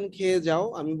ভায়োলেশন খেয়ে যাও,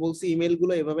 আমি বলছি ইমেল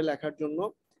গুলো এভাবে লেখার জন্য,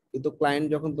 কিন্তু ক্লায়েন্ট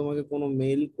যখন তোমাকে কোনো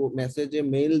মেসেজে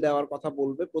মেইল দেওয়ার কথা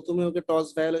বলবে, প্রথমে ওকে টস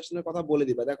ভায়োলেশনের কথা বলে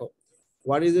দিবা। দেখো,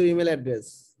 what is your email address,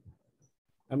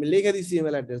 আমি লিখে দিছি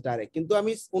ইমেল অ্যাড্রেস ডাইরেক্ট, কিন্তু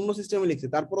আমি অন্য সিস্টেমে লিখছি,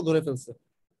 তারপরও ধরে ফেলছে।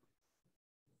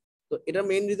 তো এটার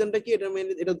মেইন রিজনটা কি? এটা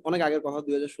অনেক আগের কথা,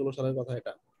 2016 সালের কথা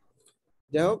এটা।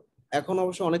 যাই হোক, এখন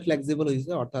অবশ্য অনেক ফ্লেক্সিবল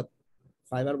হয়েছে, অর্থাৎ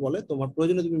ফাইবার বলে তোমার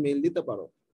প্রয়োজনে তুমি মেইল দিতে পারো।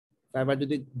 ফাইবার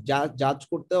যদি জাজ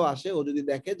করতেও আসে, ও যদি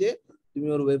দেখে যে তুমি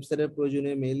ওর ওয়েবসাইটের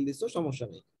প্রয়োজনে মেইল দিছো, সমস্যা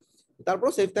নেই। তারপর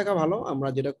সেফ থাকা ভালো। আমরা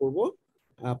যেটা করব,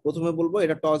 প্রথমে বলবো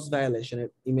এটা টস ভায়োলেশনের,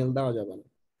 ইমেল দেওয়া যাবে না।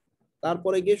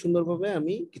 তারপরে গিয়ে সুন্দরভাবে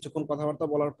আমি কিছুক্ষণ কথাবার্তা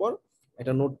বলার পর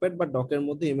এটা নোটপ্যাড বা ডকের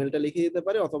মধ্যে ইমেলটা লিখে দিতে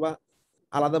পারি, অথবা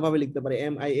আলাদাভাবে লিখতে পারি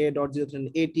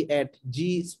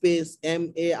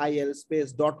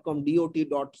MIA.038G@mail.com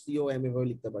এভাবে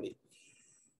লিখতে পারি।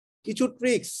 কিছু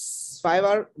ট্রিক্স,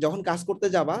 ফাইবার যখন কাজ করতে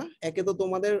যাবা, একে তো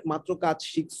তোমাদের মাত্র কাজ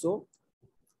শিখছো,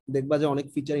 দেখবা যে অনেক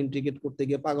ফিচার ইন্টিগ্রেট করতে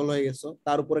গিয়ে পাগল হয়ে গেছো,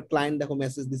 তার উপরে ক্লায়েন্ট দেখো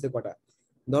মেসেজ দিছে কটা,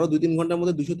 ধরো 2-3 ঘন্টার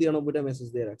মধ্যে 293টা মেসেজ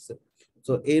দিয়ে রাখছে।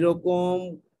 তো এইরকম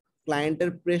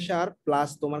ক্লায়েন্টের প্রেসার প্লাস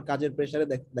তোমার কাজের প্রেসারে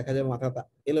দেখা যায় মাথাটা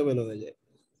এলোমেলো হয়ে যায়।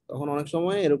 তখন অনেক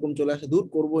সময় এরকম চলে আসে, দূর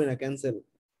করবোই না, ক্যান্সেল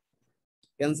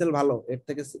ক্যান্সেল ভালো, এর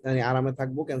থেকে আরামে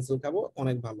থাকবো, ক্যান্সেল খাবো,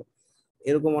 অনেক ভালো,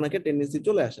 এরকম অনেকে টেন্ডেন্সি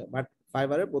চলে আসে। বাট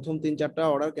ফাইবারের প্রথম 3-4টা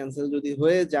অর্ডার ক্যান্সেল যদি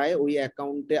হয়ে যায়, ওই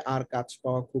অ্যাকাউন্টে আর কাজ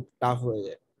পাওয়া খুব টাফ হয়ে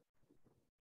যায়।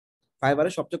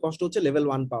 ফাইবারের সবচেয়ে কষ্ট হচ্ছে লেভেল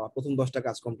 1 পাওয়া, প্রথম 10টা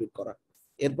কাজ কমপ্লিট করা।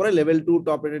 এরপরে লেভেল 2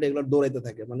 টপ রেটেড এগুলো দৌড়াইতে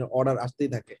থাকে, মানে অর্ডার আসতেই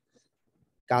থাকে,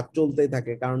 কাজ চলতেই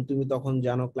থাকে, কারণ তুমি তখন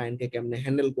জানো ক্লায়েন্টকে কেমনে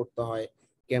হ্যান্ডেল করতে হয়,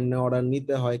 কেমনে অর্ডার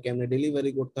নিতে হয়, কেমনে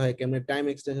ডেলিভারি করতে হয়, কেমনে টাইম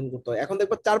এক্সটেনশন করতে হয়। এখন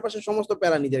দেখবা চারপাশে সমস্ত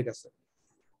প্যারা নিজের কাছে।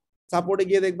 সাপোর্টে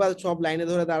গিয়ে দেখবা সব লাইনে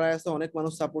ধরে দাঁড়ায় আছে, অনেক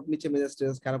মানুষ সাপোর্ট নিচ্ছে, মেজাজ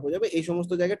টেজাজ খারাপ হয়ে যাবে। এই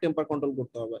সমস্ত জায়গায় টেম্পার কন্ট্রোল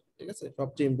করতে হবে, ঠিক আছে?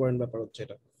 সবচেয়ে ইম্পর্টেন্ট ব্যাপার হচ্ছে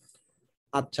এটা।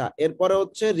 আচ্ছা, এরপরে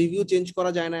হচ্ছে রিভিউ চেঞ্জ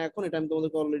করা যায় না এখন, এটা আমি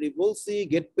তোমাদেরকে অলরেডি বলছি।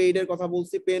 গেট পেইড এর কথা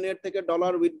বলছি। পেওনিয়ার থেকে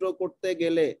ডলার উইথড্র করতে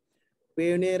গেলে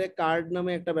পেওনিয়ারে কার্ড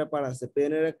নামে একটা ব্যাপার আছে,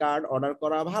 পেওনিয়ারে কার্ড অর্ডার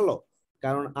করা ভালো,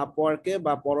 কারণ আপওয়ার্কে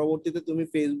বা পরবর্তীতে তুমি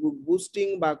ফেসবুক বুস্টিং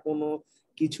বা কোনো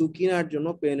কিছু কেনার জন্য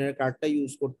পেওনিয়ার কার্ডটা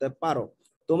ইউজ করতে পারো।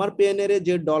 তোমার পেওনিয়ারে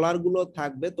যে ডলার গুলো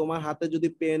থাকবে, তোমার হাতে যদি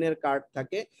পেওনিয়ার কার্ড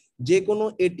থাকে, যে কোনো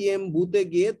এটিএম বুথে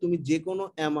গিয়ে তুমি যে কোনো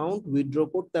অ্যামাউন্ট উইথড্র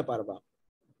করতে পারবা।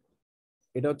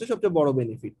 এটা হচ্ছে সবচেয়ে বড়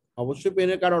বেনিফিট। অবশ্যই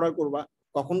পেওনিয়ার কার্ড অর্ডার করবা।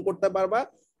 কখন করতে পারবা?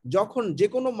 যখন যে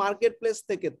কোনো মার্কেট প্লেস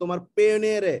থেকে তোমার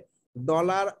পেওনিয়ারে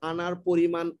ডলার আনার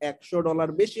পরিমাণ $100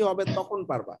 বেশি হবে, তখন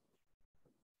পারবা।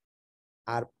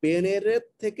 আর পেওনিয়ারের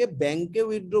থেকে ব্যাংকে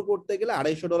উইথড্র করতে গেলে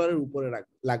 $250 উপরে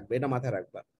লাগবে, এটা মাথায়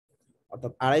রাখবা।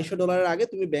 অর্থাৎ $250 আগে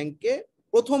তুমি ব্যাংকে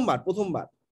প্রথমবার,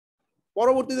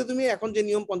 পরবর্তীতে তুমি এখন যে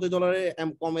নিয়ম $50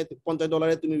 কমে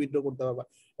 $50 তুমি উইথড্র করতে পারবা।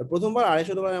 প্রথমবার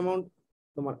 $250 অ্যামাউন্ট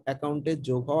তোমার অ্যাকাউন্টে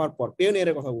যোগ হওয়ার পর,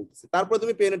 পেওনিয়ারের কথা বলতেছি, তারপরে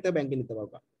তুমি পেওনিয়ার থেকে ব্যাংকে নিতে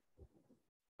পারবা।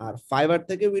 আর ফাইবার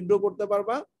থেকে উইথড্র করতে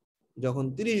পারবা যখন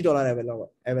 $30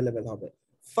 অ্যাভেলেবেল হবে।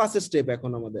 ফার্স্ট স্টেপ,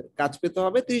 এখন আমাদের কাজ পেতে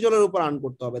হবে, $30 উপর আর্ন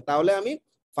করতে হবে, তাহলে আমি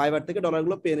ফাইবার থেকে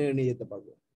ডলারগুলো পেওনিয়ারে নিয়ে যেতে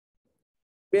পারবো।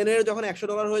 পেওনিয়ারে যখন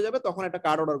 $100 হয়ে যাবে, তখন একটা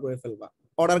কার্ড অর্ডার করে ফেলবা,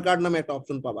 অর্ডার কার্ড নামে একটা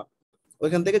অপশন পাবা,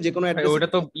 ওইখান থেকে যে কোনো অ্যাড্রেস। ওটা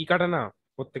তো ই কাটে না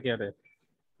প্রত্যেকে, আরে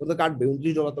ওটা কাটবে,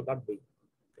 $29 তো কাটবেই।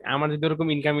 আমার যদি ওরকম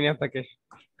ইনকামই না থাকে,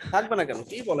 থাকবে না কেন?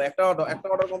 কি বলো, একটা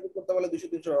অর্ডার কমপ্লিট করতে বলে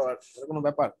 $200-300, এটা কোনো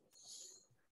ব্যাপার?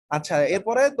 আচ্ছা,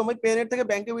 এরপরে তুমি পেনেট থেকে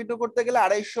ব্যাংকে উইথড্র করতে গেলে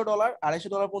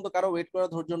 $250 পর্যন্ত কারো ওয়েট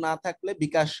করার ধৈর্য না থাকলে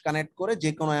বিকাশ কানেক্ট করে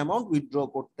যে কোনো অ্যামাউন্ট উইথড্র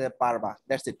করতে পারবা।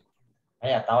 That's it.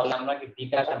 ভাইয়া তাহলে আমরা কি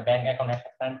বিকাশ আর ব্যাংক অ্যাকাউন্ট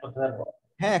একসাথে কানেক্ট করতে পারবো?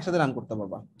 হ্যাঁ, একসাথে রান করতে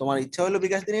পারবা। তোমার ইচ্ছা হলো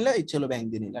বিকাশ দিয়ে নিলে, ইচ্ছা হলো ব্যাংক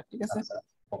দিয়ে নিলে, ঠিক আছে?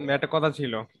 ভাই, একটা কথা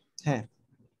ছিল। হ্যাঁ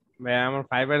ভাই, আমার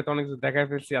ফাইবারে তো অনেক কিছু দেখাই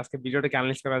ফেলছি, আজকে ভিডিওটা কি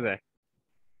আনলিস্ট করা যায়?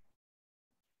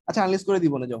 আচ্ছা, আনলিস্ট করে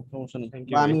দিব না, যাও, সমস্যা নেই। থ্যাংক বা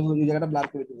ইউ ভাই। আমি ওই জায়গাটা ব্লার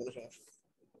করে দিব, কোনো সমস্যা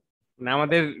না,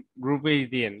 আমাদের গ্রুপেই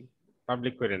দিয়েন,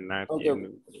 পাবলিক করেন না। ওকে ওকে।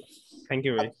 থ্যাংক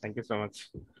ইউ ভাই, থ্যাংক ইউ সো মাচ।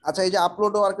 আচ্ছা, এই যে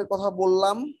আপলোড ওয়ার্কের কথা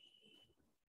বললাম,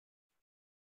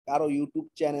 কারো ইউটিউব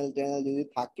চ্যানেল যদি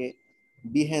থাকে,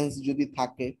 বিহেন্স যদি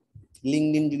থাকে,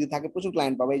 লিঙ্কডইন যদি থাকে, প্রচুর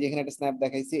ক্লায়েন্ট পাবে। এই যে এখানে একটা স্ন্যাপ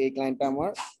দেখাইছি, এই ক্লায়েন্টটা আমার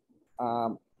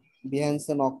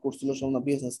বিহেন্সে নক করছিল,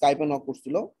 বিহেন্স স্কাইপে নক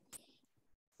করছিল।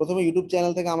 প্রথমে ইউটিউব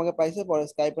চ্যানেল থেকে আমাকে পাইছে, পরে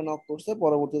স্কাইপে নক করছে,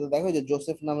 পরবর্তীতে দেখো যে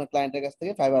জোসেফ নামের ক্লায়েন্টের কাছ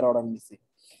থেকে ফাইবার অর্ডার নিছি।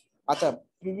 আচ্ছা,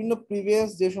 বিভিন্ন প্রিভিয়াস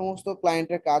যে সমস্ত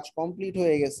ক্লায়েন্টের কাজ কমপ্লিট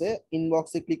হয়ে গেছে,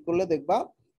 ইনবক্সে ক্লিক করলে দেখবা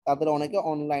তাদের অনেকে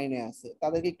অনলাইনে আছে।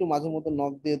 তাদেরকে একটু মাঝে মধ্যে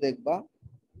নক দিয়ে দেখবা,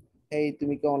 এই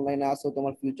তুমি কি অনলাইনে আছো,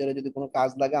 তোমার ফিউচারে যদি কোনো কাজ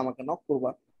লাগে আমাকে নক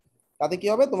করবা। তাতে কি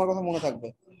হবে, তোমার কথা মনে থাকবে।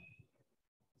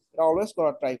 এটা অলওয়েজ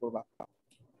করার ট্রাই করবা।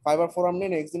 ফাইবার ফোরাম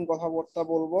নিয়ে নেক্সট দিন কথাবার্তা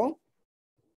বলবো।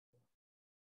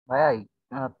 ভাই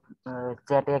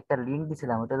চ্যাটে একটা লিংক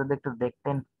দিছিলাম, ওটা যদি একটু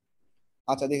দেখতেন।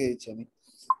 আচ্ছা, দেখে দিচ্ছি আমি।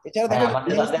 এছাড়া ভাই দেখো,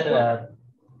 আমাদের তাদের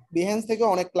বিহেন্স থেকে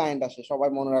অনেক ক্লায়েন্ট আসে, সবাই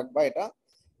মনে রাখবা এটা।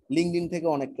 লিঙ্কডইন থেকে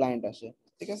অনেক ক্লায়েন্ট আসে,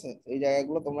 ঠিক আছে? এই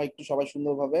জায়গাগুলো তোমরা একটু সবাই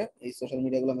সুন্দরভাবে এই সোশ্যাল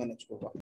মিডিয়া গুলো ম্যানেজ করবা।